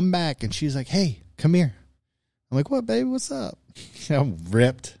 Come back, and she's like, hey, come here. I'm like, what, baby? What's up? I'm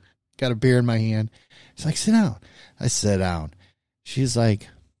ripped. Got a beer in my hand. She's like, sit down. I sit down. She's like,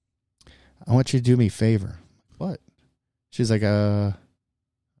 I want you to do me a favor. What? She's like, I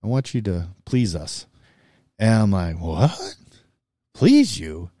want you to please us. And I'm like, what? Please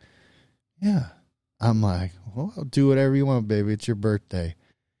you? Yeah. I'm like, well, I'll do whatever you want, baby. It's your birthday.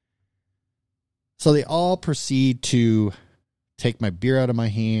 So they all proceed to take my beer out of my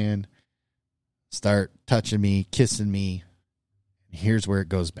hand, start touching me, kissing me. And here's where it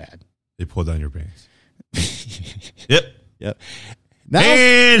goes bad. They pull down your pants. Yep.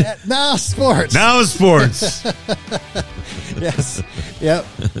 Now sports. Yes. Yep.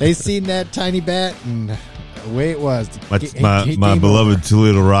 They seen that tiny bat, and away it was. My beloved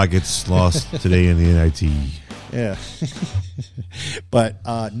Toledo Rockets lost today in the NIT. Yeah. But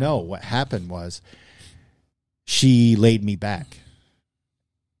no, what happened was she laid me back.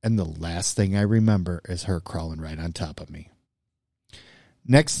 And the last thing I remember is her crawling right on top of me.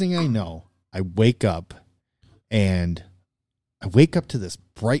 Next thing I know, I wake up, and I wake up to this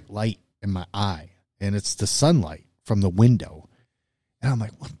bright light in my eye, and it's the sunlight from the window. And I'm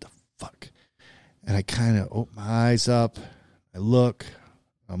like, what the fuck? And I kind of open my eyes up. I'm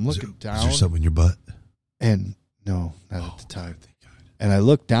looking down. Is there something in your butt? And no, not at the time. Thank God. And I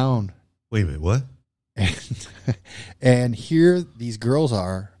look down. Wait a minute, what? And here these girls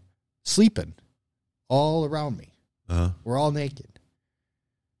are sleeping all around me. Uh-huh. We're all naked.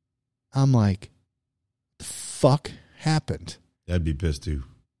 I'm like, the fuck happened? I'd be pissed too.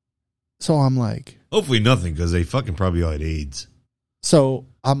 So I'm like, hopefully nothing, because they fucking probably all had AIDS. So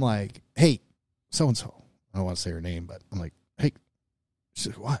I'm like, hey, so-and-so. I don't want to say her name, but I'm like, hey. She's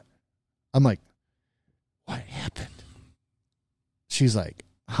like, what? I'm like, what happened? She's like,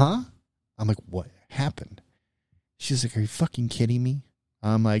 huh? I'm like, what happened? She's like, are you fucking kidding me?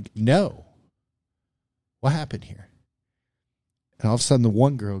 I'm like, no. What happened here? And all of a sudden, the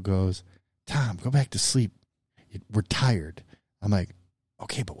one girl goes, Tom, go back to sleep. We're tired. I'm like,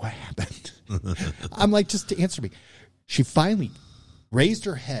 okay, but what happened? I'm like, just to answer me. She finally raised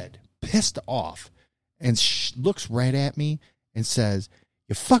her head, pissed off, and looks right at me and says,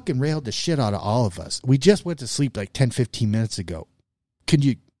 you fucking railed the shit out of all of us. We just went to sleep like 10, 15 minutes ago. Can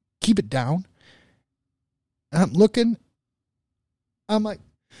you keep it down? And I'm looking. I'm like,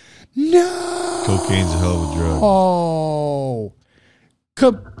 no. Cocaine's a hell of a drug. Oh.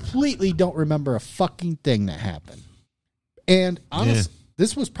 Completely don't remember a fucking thing that happened. And honestly,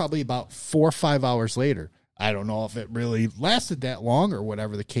 This was probably about 4 or 5 hours later. I don't know if it really lasted that long or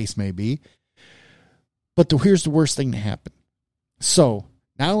whatever the case may be. But here's the worst thing to happen. So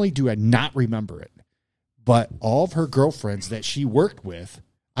not only do I not remember it, but all of her girlfriends that she worked with,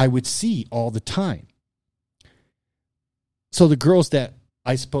 I would see all the time. So the girls that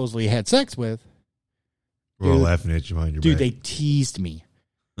I supposedly had sex with, we're all laughing at you behind your dude, back. they teased me.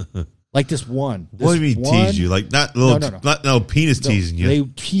 Like this one. What do you mean tease you? Like not little, no penis teasing you. They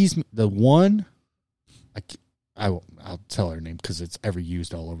teased me. The one, I'll tell her name because it's ever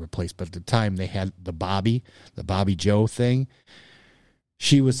used all over the place. But at the time they had the Bobby Joe thing.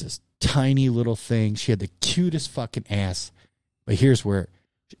 She was this tiny little thing. She had the cutest fucking ass. But here's where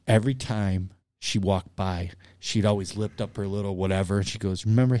every time she walked by, she'd always lift up her little whatever. And she goes,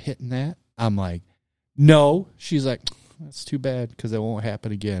 "Remember hitting that?" I'm like, "No." She's like, "That's too bad because it won't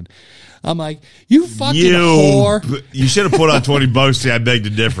happen again." I'm like, "You fucking whore." You should have put on $20 to say I beg to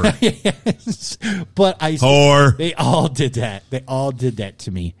differ. Yes. But whore. They all did that. They all did that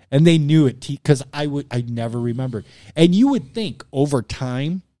to me. And they knew it because I never remembered. And you would think over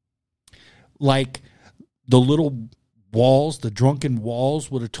time, like the little walls, the drunken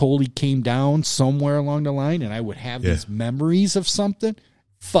walls would have totally came down somewhere along the line and I would have these memories of something.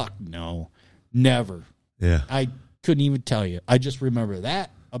 Fuck no. Never. Yeah. I couldn't even tell you. I just remember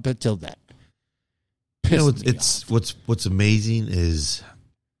that up until that. It's what's amazing is,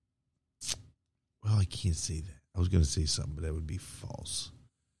 well, I can't say that. I was going to say something, but that would be false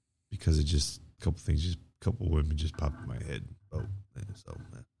because it just a couple women just popped in my head. Oh, so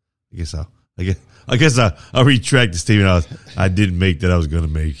I guess I'll retract the statement I didn't make that I was going to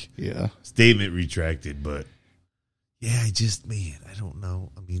make. Yeah, statement retracted, but yeah, I don't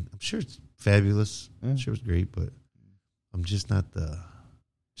know. I mean, I'm sure it's fabulous. I'm sure it's great, but I'm just not the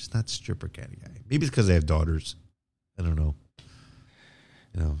stripper kind of guy. Maybe it's because I have daughters. I don't know.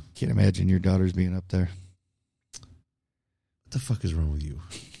 Can't imagine your daughters being up there. What the fuck is wrong with you?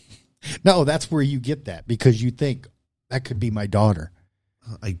 No, that's where you get that because you think that could be my daughter.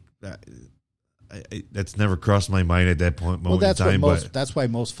 That's never crossed my mind at that point. Well, that's why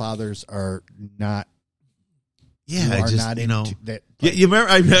most fathers are not. Yeah, that. Yeah, you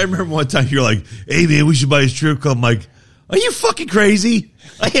remember? I remember one time you're like, "Hey man, we should buy a strip club." I'm like, "Are you fucking crazy?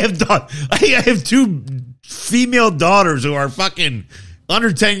 I have 2 female daughters who are fucking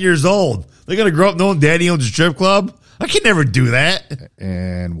under 10 years old. They're gonna grow up knowing daddy owns a strip club. I can never do that."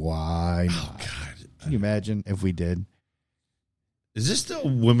 And why not? Oh God! Can you imagine if we did? Is this still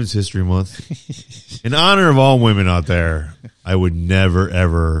Women's History Month? In honor of all women out there, I would never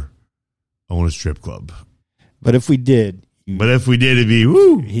ever own a strip club. But if we did, it'd be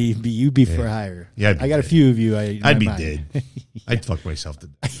woo. You'd be for hire. Yeah, I got a few of you. I'd be dead. I'd fuck myself to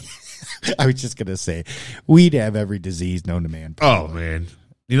death. I was just gonna say, we'd have every disease known to man. Probably. Oh man,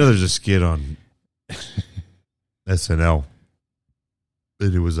 there's a skit on SNL,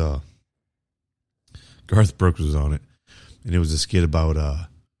 and it was Garth Brooks was on it, and it was a skit about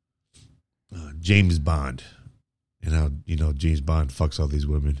James Bond, and how James Bond fucks all these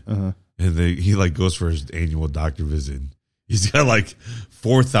women. Uh-huh. And he goes for his annual doctor visit. He's got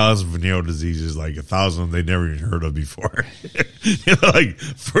 4,000 venereal diseases, 1,000 of them they never even heard of before.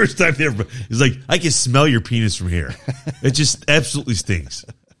 First time they ever, he's like, "I can smell your penis from here. It just absolutely stinks."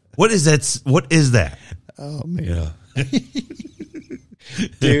 What is that? What is that? Oh man,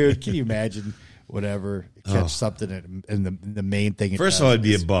 dude, can you imagine? Whatever, catch something, and the main thing. First of all, it'd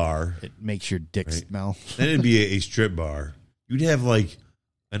be a bar. It makes your dick smell. Then it'd be a strip bar. You'd have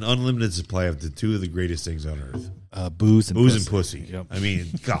an unlimited supply of the 2 of the greatest things on earth: booze and pussy. Yep. I mean,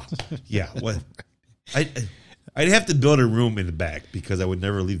 God, yeah. What? I'd have to build a room in the back because I would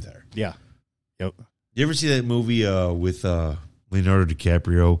never leave there. Yeah. Yep. You ever see that movie with Leonardo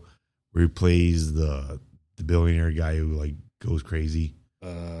DiCaprio where he plays the billionaire guy who goes crazy?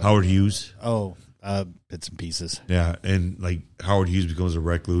 Howard Hughes. Oh, bits and pieces. Yeah, and Howard Hughes becomes a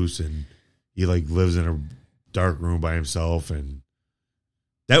recluse and he lives in a dark room by himself, and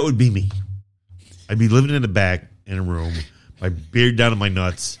that would be me. I'd be living in the back in a room, my beard down to my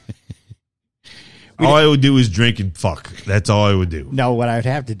nuts. All I would do is drink and fuck. That's all I would do. No, what I'd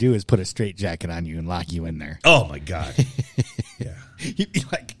have to do is put a straitjacket on you and lock you in there. Oh my God. Yeah.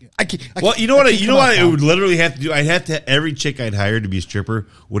 Well, you know what I would literally have to do? I'd have to, every chick I'd hire to be a stripper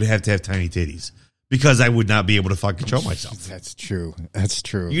would have to have tiny titties because I would not be able to fucking control myself. That's true. That's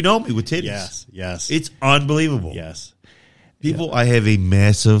true. You know me with titties. Yes. It's unbelievable. Yes. People, I have a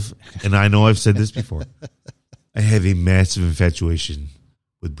massive, and I know I've said this before, I have a massive infatuation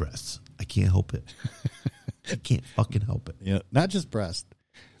with breasts. I can't help it. I can't fucking help it. Yeah, not just breast.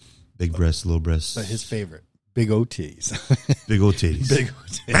 Big breasts, little breasts. But his favorite, big old titties. Big old titties. Big old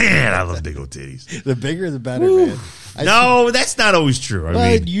titties. Man, I love big old titties. The bigger, the better, man. No, that's not always true.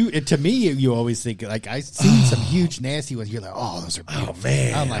 I mean, to me, you always think like I've seen some huge nasty ones. You're like, oh, those are beautiful. Oh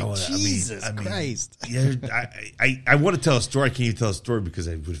man, I'm like, Jesus Christ. Yeah, I want to tell a story. I can't even tell a story because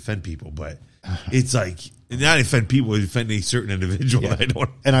I would offend people. But it's like not offend people, it offend a certain individual. Yeah. I don't.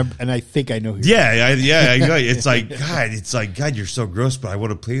 And I think I know who. Yeah. It's like God, you're so gross, but I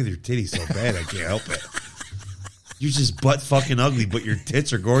want to play with your titties so bad I can't help it. You're just butt fucking ugly, but your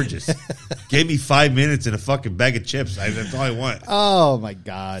tits are gorgeous. Gave me 5 minutes and a fucking bag of chips. That's all I want. Oh my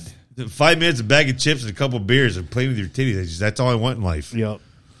God. 5 minutes, a bag of chips, and a couple of beers, and playing with your titties. That's all I want in life. Yep.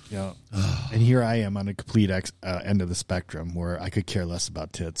 And here I am on a complete end of the spectrum where I could care less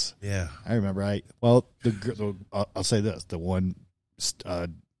about tits. Yeah. I remember I'll say this: the one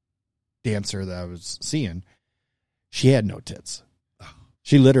dancer that I was seeing, she had no tits.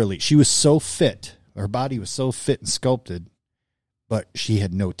 She was so fit. Her body was so fit and sculpted, but she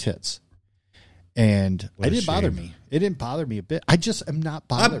had no tits. And it didn't bother me. It didn't bother me a bit. I just am not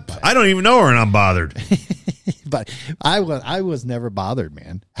bothered by it. I don't even know her, and I'm bothered. But I was never bothered,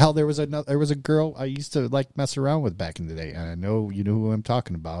 man. Hell, there was a girl I used to like mess around with back in the day, and I know you know who I'm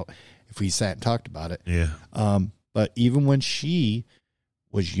talking about if we sat and talked about it. Yeah. But even when she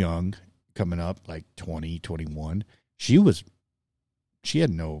was young, coming up like 20, 21, she had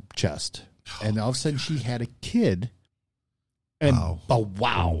no chest. And all of a sudden she had a kid, and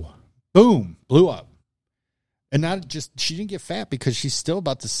wow, boom, blew up. And not just, she didn't get fat because she's still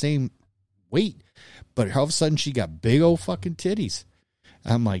about the same weight, but all of a sudden she got big old fucking titties.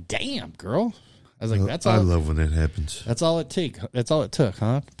 I'm like, damn, girl. I was like, I love when that happens. That's all it took,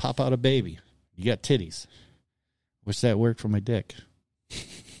 huh? Pop out a baby. You got titties. Wish that worked for my dick.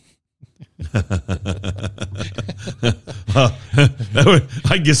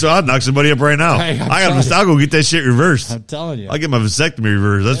 I guess so. I'll knock somebody up right now. I'll go get that shit reversed. I'm telling you. I'll get my vasectomy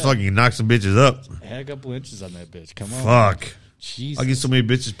reversed. Let's fucking knock some bitches up. Add a couple inches on that bitch. Come on. Fuck. Jesus. I'll get so many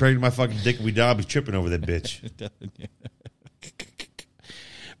bitches pregnant my fucking dick and we die. I'll be tripping over that bitch.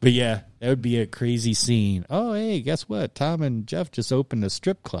 But yeah, that would be a crazy scene. Oh, hey, guess what? Tom and Jeff just opened a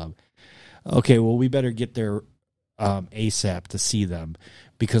strip club. Okay, well, we better get there ASAP to see them,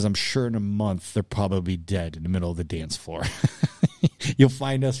 because I'm sure in a month they're probably dead in the middle of the dance floor. You'll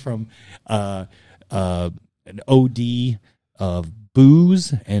find us from an OD of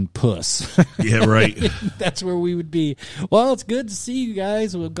booze and puss. Yeah, right. That's where we would be. Well, it's good to see you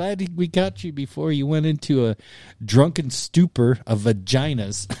guys. We're glad we got you before you went into a drunken stupor of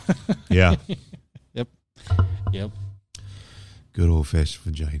vaginas. Yeah. Yep. Good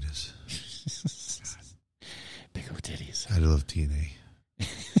old-fashioned vaginas. Big old titties. I love TNA.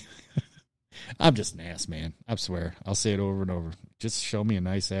 I'm just an ass, man. I swear. I'll say it over and over. Just show me a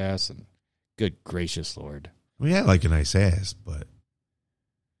nice ass, and good gracious Lord. I mean, I like a nice ass, but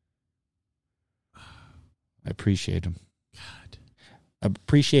I appreciate them. God. I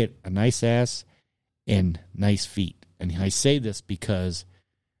appreciate a nice ass and nice feet. And I say this because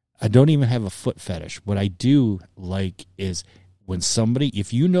I don't even have a foot fetish. What I do like is when somebody,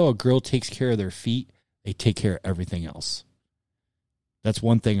 if you know a girl takes care of their feet, they take care of everything else. That's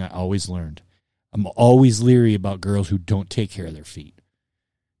one thing I always learned. I'm always leery about girls who don't take care of their feet,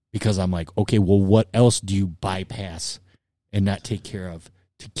 because I'm like, okay, well, what else do you bypass and not take care of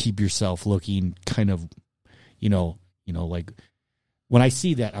to keep yourself looking kind of, like when I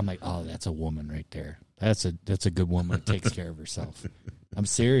see that, I'm like, oh, that's a woman right there. That's a good woman that takes care of herself. I'm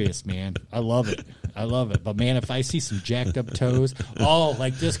serious, man. I love it. But, man, if I see some jacked up toes,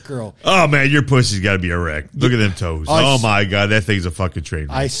 like this girl. Oh, man, your pussy's got to be erect. Look at them toes. Oh, my God, that thing's a fucking train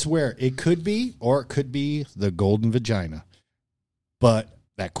wreck. I swear, it could be, or it could be the golden vagina. But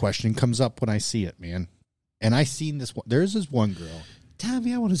that question comes up when I see it, man. And I seen this one. There's this one girl.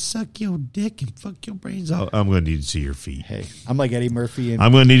 Tommy, I want to suck your dick and fuck your brains out. I'm going to need to see your feet. Hey, I'm like Eddie Murphy.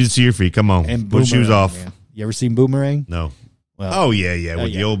 I'm going to need to see your feet. Come on. And put shoes off. Man. You ever seen Boomerang? No. Well, yeah.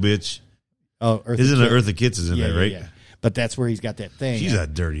 With the old bitch. Oh, Isn't it Eartha Kitt is in there, right? Yeah. But that's where he's got that thing. She's a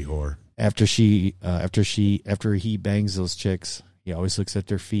dirty whore. After he bangs those chicks, he always looks at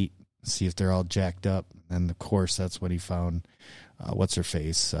their feet, see if they're all jacked up. And of course, that's when he found what's her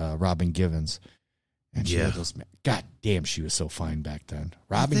face, Robin Givens. And she had those. God damn, she was so fine back then.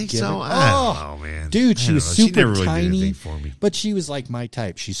 Robin Givens. So? I don't know, man. Dude, she was super she never really tiny. Did anything for me. But she was like my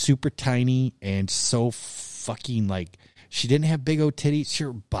type. She's super tiny and so fucking like. She didn't have big old titties.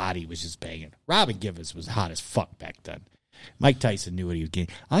 Her body was just banging. Robin Givens was hot as fuck back then. Mike Tyson knew what he was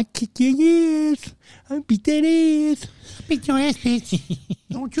getting. I kick your ass. I beat that ass. I beat your ass, bitch.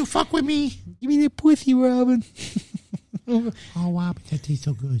 Don't you fuck with me. Give me that pussy, Robin. Oh, wow, but that tastes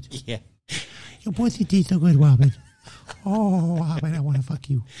so good. Yeah. Your pussy tastes so good, Robin. Oh, Robin, I want to fuck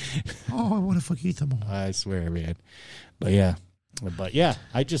you. Oh, I want to fuck you some more. I swear, man. But yeah,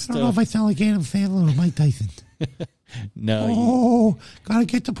 I just I don't know if I sound like Adam Sandler or Mike Tyson. no. Oh, gotta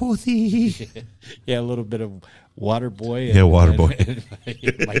get the pussy. Yeah, a little bit of Waterboy. Yeah, Waterboy.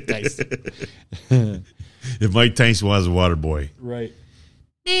 And Mike Tyson. If Mike Tyson was a water boy. Right.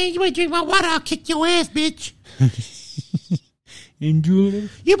 Man, you might drink my water, I'll kick your ass, bitch. Enjoy.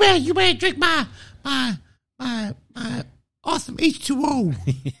 You better drink my awesome H2O.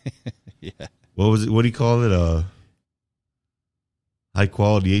 Yeah. What was it? What do you call it? High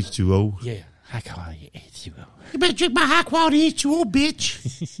quality H2O. Yeah. High quality H2O. You better drink my high quality H2O,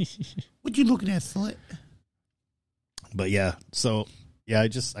 bitch. What you looking at, slut? But yeah, so yeah, I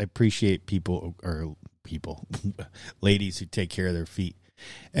appreciate ladies who take care of their feet.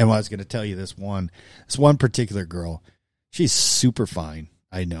 And I was going to tell you this one particular girl, she's super fine.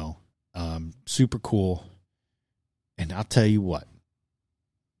 I know, super cool. And I'll tell you what,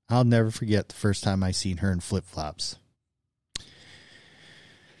 I'll never forget the first time I seen her in flip flops.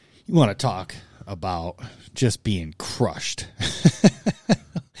 You want to talk about just being crushed?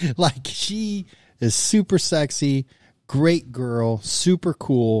 Like, she is super sexy. Great girl, super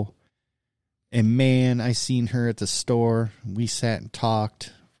cool. And man, I seen her at the store. We sat and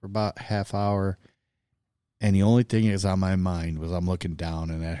talked for about a half hour. And the only thing is on my mind was I'm looking down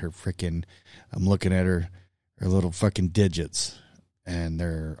and at her I'm looking at her little fucking digits. And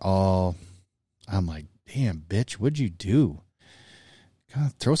I'm like, damn, bitch, what'd you do?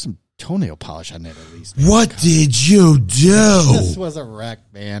 God, throw some toenail polish on that at least. Man. What did you do? This was a wreck,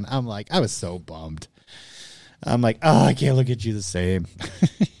 man. I'm like, I was so bummed. I'm like, oh, I can't look at you the same.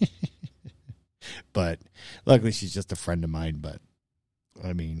 But luckily she's just a friend of mine. But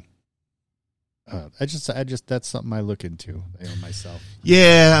I mean, I just that's something I look into myself.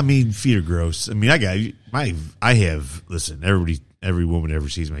 Yeah, I mean, feet are gross. I mean, I have. Listen, every woman ever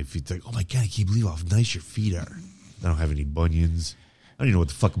sees my feet, it's like, oh my god, I can't believe how nice your feet are. I don't have any bunions. I don't even know what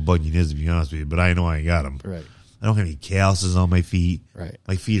the fuck a bunion is, to be honest with you, but I know I ain't got them. Right. I don't have any calluses on my feet. Right.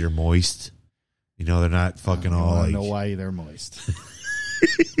 My feet are moist. You know, they're not fucking all like. I don't know why they're moist.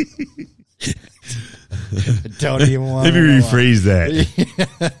 Don't even want Let to me know rephrase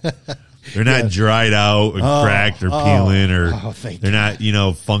that. They're not dried out and cracked or peeling or they're not,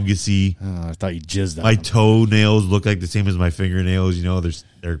 fungusy. Oh, I thought you jizzed on my them. toenails look like the same as my fingernails.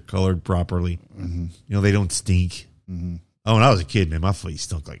 They're colored properly. Mm-hmm. They don't stink. Mm-hmm. Oh, when I was a kid, man, my feet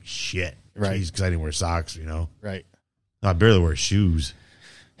stunk like shit. Right. Because I didn't wear socks, Right. I barely wear shoes.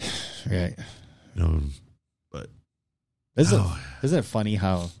 Right. But isn't it funny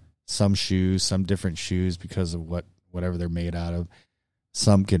how some different shoes, because of whatever they're made out of,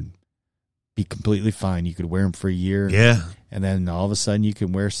 some can be completely fine. You could wear them for a year. Yeah. And then all of a sudden you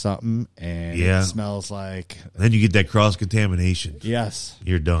can wear something and it smells like. And then you get that cross contamination. Yes.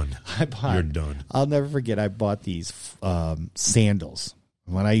 You're done. You're done. I'll never forget. I bought these sandals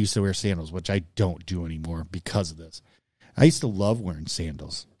when I used to wear sandals, which I don't do anymore because of this. I used to love wearing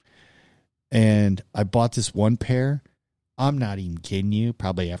sandals. And I bought this one pair. I'm not even kidding you.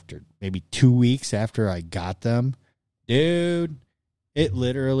 Probably after maybe 2 weeks after I got them, dude, it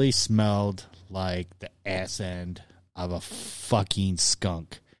literally smelled like the ass end of a fucking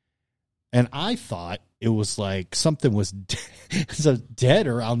skunk. And I thought it was like something was dead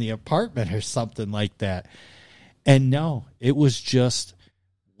around the apartment or something like that. And no, it was just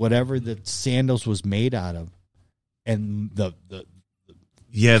whatever the sandals was made out of. And the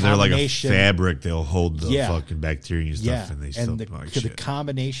they're like a fabric. They'll hold the fucking bacteria and stuff, yeah. and they and still like shit. The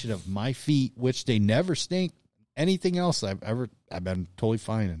combination of my feet, which they never stink. Anything else I've been totally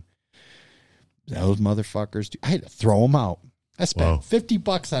fine in. Those motherfuckers, I had to throw them out. I spent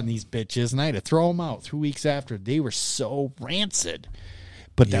 $50 on these bitches, and I had to throw them out 2 weeks after. They were so rancid.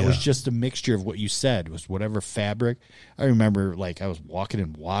 But that was just a mixture of what you said. It was whatever fabric. I remember, I was walking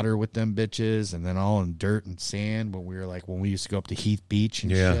in water with them bitches, and then all in dirt and sand when we used to go up to Heath Beach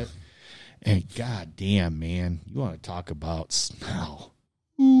and shit. And goddamn, man, you want to talk about smell?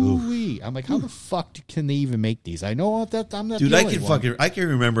 Ooh-wee. I'm like, how the fuck can they even make these? I know that I'm not. Dude, the only one. I can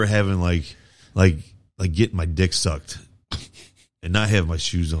remember having like getting my dick sucked and not have my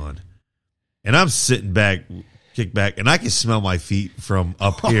shoes on, and I'm sitting back. Kick back, and I can smell my feet from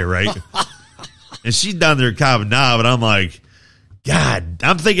up here, right? And she's down there Cobb Knob, and I'm like, God,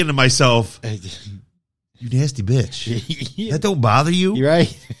 I'm thinking to myself, you nasty bitch. That don't bother you? You're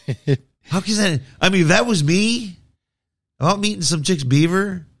right. How can that? I mean, if that was me, I'm out meeting some chick's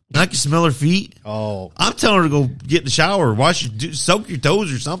beaver, I can smell her feet. Oh, I'm telling her to go get in the shower, soak your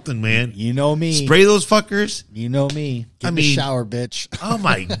toes or something, man. you know me. Spray those fuckers. You know me. Get in the shower, bitch. Oh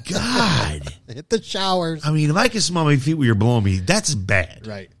my God. Hit the showers. I mean, if I can smell my feet when you're blowing me, that's bad.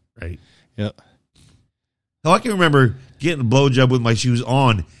 Right. Yep. So I can remember getting a blowjob with my shoes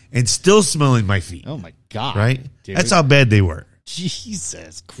on and still smelling my feet. Oh my God. Right? Dude. That's how bad they were.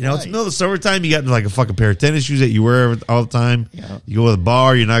 Jesus Christ. You know, it's the middle of the summertime. You got like a fucking pair of tennis shoes that you wear all the time. Yeah. You go to the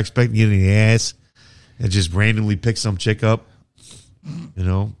bar, you're not expecting to get any ass, and just randomly pick some chick up. You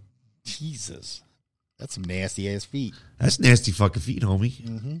know? Jesus. That's some nasty ass feet. That's nasty fucking feet, homie.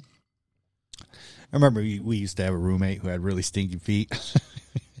 Mm-hmm. I remember we used to have a roommate who had really stinky feet.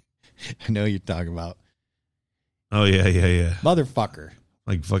 I know you're talking about. Oh, yeah. Motherfucker.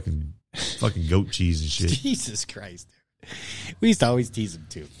 Like fucking goat cheese and shit. Jesus Christ. We used to always tease him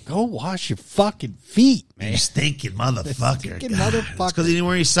too. Go wash your fucking feet, man. You stinking motherfucker. Stinking motherfucker. It's because he didn't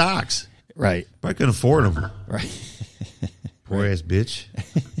wear any socks. Right. Probably couldn't afford them. Right. Poor ass bitch.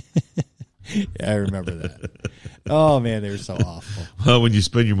 Yeah, I remember that. Oh man, they were so awful. Well, when you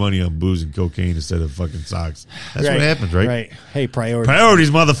spend your money on booze and cocaine instead of fucking socks, that's what happens, right? Right. Hey, priorities.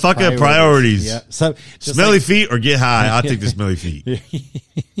 Priorities, motherfucker. Priorities. Yeah. So smelly feet or get high. I'll take the smelly feet.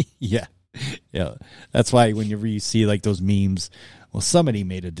 Yeah. Yeah. That's why whenever you see like those memes, well, somebody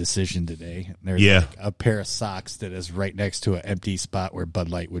made a decision today. And there's like a pair of socks that is right next to an empty spot where Bud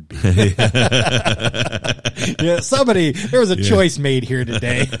Light would be. Yeah, there was a choice made here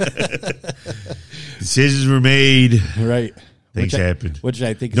today. Decisions were made. Right. Things happened. Which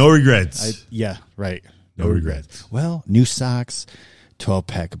I think no regrets. Yeah, right. No regrets. Well, new socks,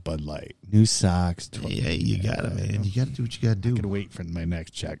 12-pack of Bud Light. New socks. 12 Yeah, you got it, man. You got to do what you got to do. I can wait for my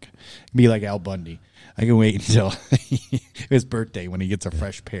next check. Be like Al Bundy. I can wait until his birthday when he gets a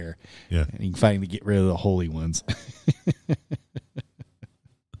fresh pair. Yeah. And he can finally get rid of the holy ones.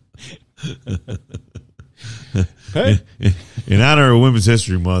 Hey. In honor of Women's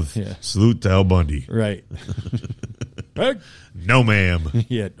History Month, salute to Al Bundy. Right. Hey. No, ma'am.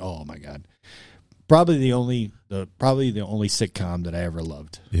 Yeah. Oh my God. Probably the only sitcom that I ever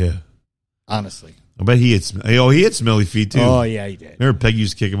loved. Yeah. Honestly. I bet he had smelly feet too. Oh yeah, he did. Remember Peg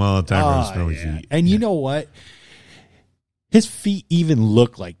used to kick him all the time for his smelly feet. And you know what? His feet even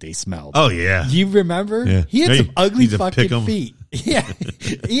looked like they smelled. Oh yeah. Do you remember? Yeah. He had some ugly fucking 'em. feet. Yeah.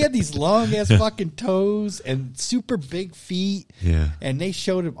 He had these long ass fucking toes and super big feet. Yeah. And they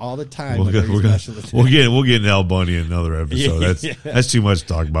showed him all the time. We'll get into Al Bundy in another episode. That's too much to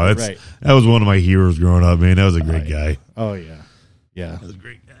talk about. That was one of my heroes growing up, man. That was a great guy. Oh yeah. Yeah. That was a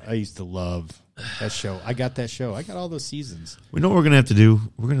great guy. I used to love that show. I got that show. I got all those seasons. We know what we're gonna have to do.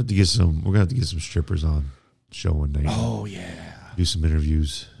 We're gonna have to get some strippers on the show one night. Oh yeah. Do some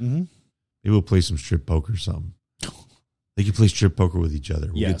interviews. Mm-hmm. Maybe we'll play some strip poker or something. They can play strip poker with each other.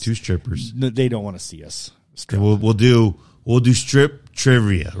 We'll get two strippers. No, they don't want to see us. We'll do strip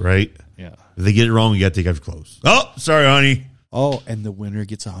trivia, right? Yeah. If they get it wrong, we got to take off your clothes. Oh, sorry, honey. Oh, and the winner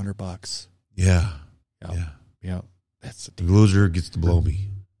gets $100. Yeah. Yeah. That's the loser gets to blow me.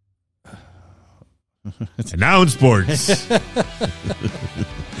 And now in sports.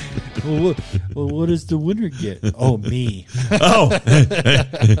 Well, what does the winner get? Oh, me. Oh,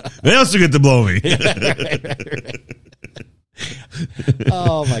 they also get to blow me.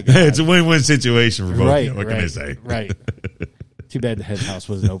 Oh my God! It's a win-win situation for both. What can I say? Right. Too bad the head house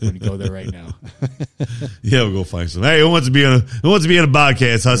wasn't open to go there right now. Yeah, we'll go find some. Hey, who wants to be on a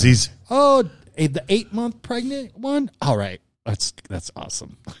podcast, hussies? Oh, the 8-month pregnant one. All right, that's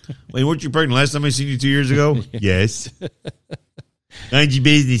awesome. Wait, weren't you pregnant last time I seen you 2 years ago? Yes. Mind your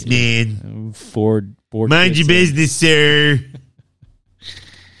business, man. Ford. Mind your business, sir.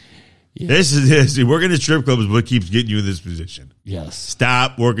 Yeah. This is working at strip clubs is what keeps getting you in this position. Yes.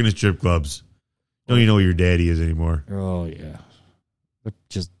 Stop working at strip clubs. Don't you know who your daddy is anymore? Oh yeah.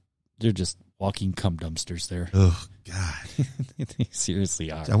 They're just walking cum dumpsters there. Oh God. They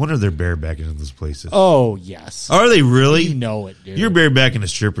seriously are. I wonder if they're barebacking in those places. Oh yes. Are they really? You know it, dude. You're barebacking a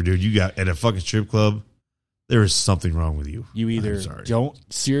stripper, dude. You got at a fucking strip club. There is something wrong with you. You either don't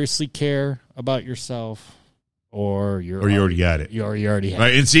seriously care about yourself, or you already got it. You already have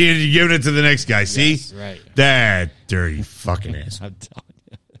right, it. and see, and you're giving it to the next guy. See, yes, right? That dirty fucking ass. I'm telling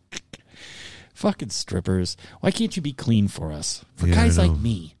you, fucking strippers. Why can't you be clean for us? For Yeah, guys like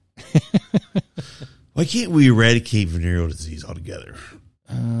me. Why can't we eradicate venereal disease altogether?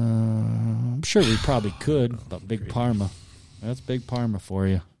 I'm sure we probably could, but Big Parma. That's Big Parma for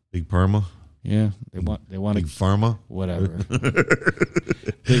you. Big Parma. Yeah, they want Big Pharma, whatever.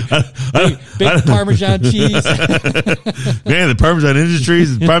 big Parmesan cheese. Man, the Parmesan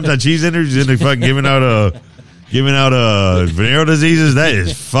Industries, the Parmesan cheese industries, and they fucking giving out Giving out venereal diseases, that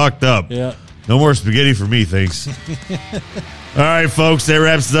is fucked up. Yeah. No more spaghetti for me, thanks. All right, folks, that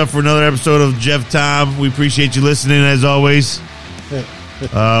wraps it up for another episode of Jeff Tom. We appreciate you listening, as always.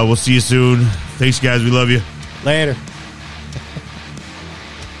 We'll see you soon. Thanks, guys. We love you. Later.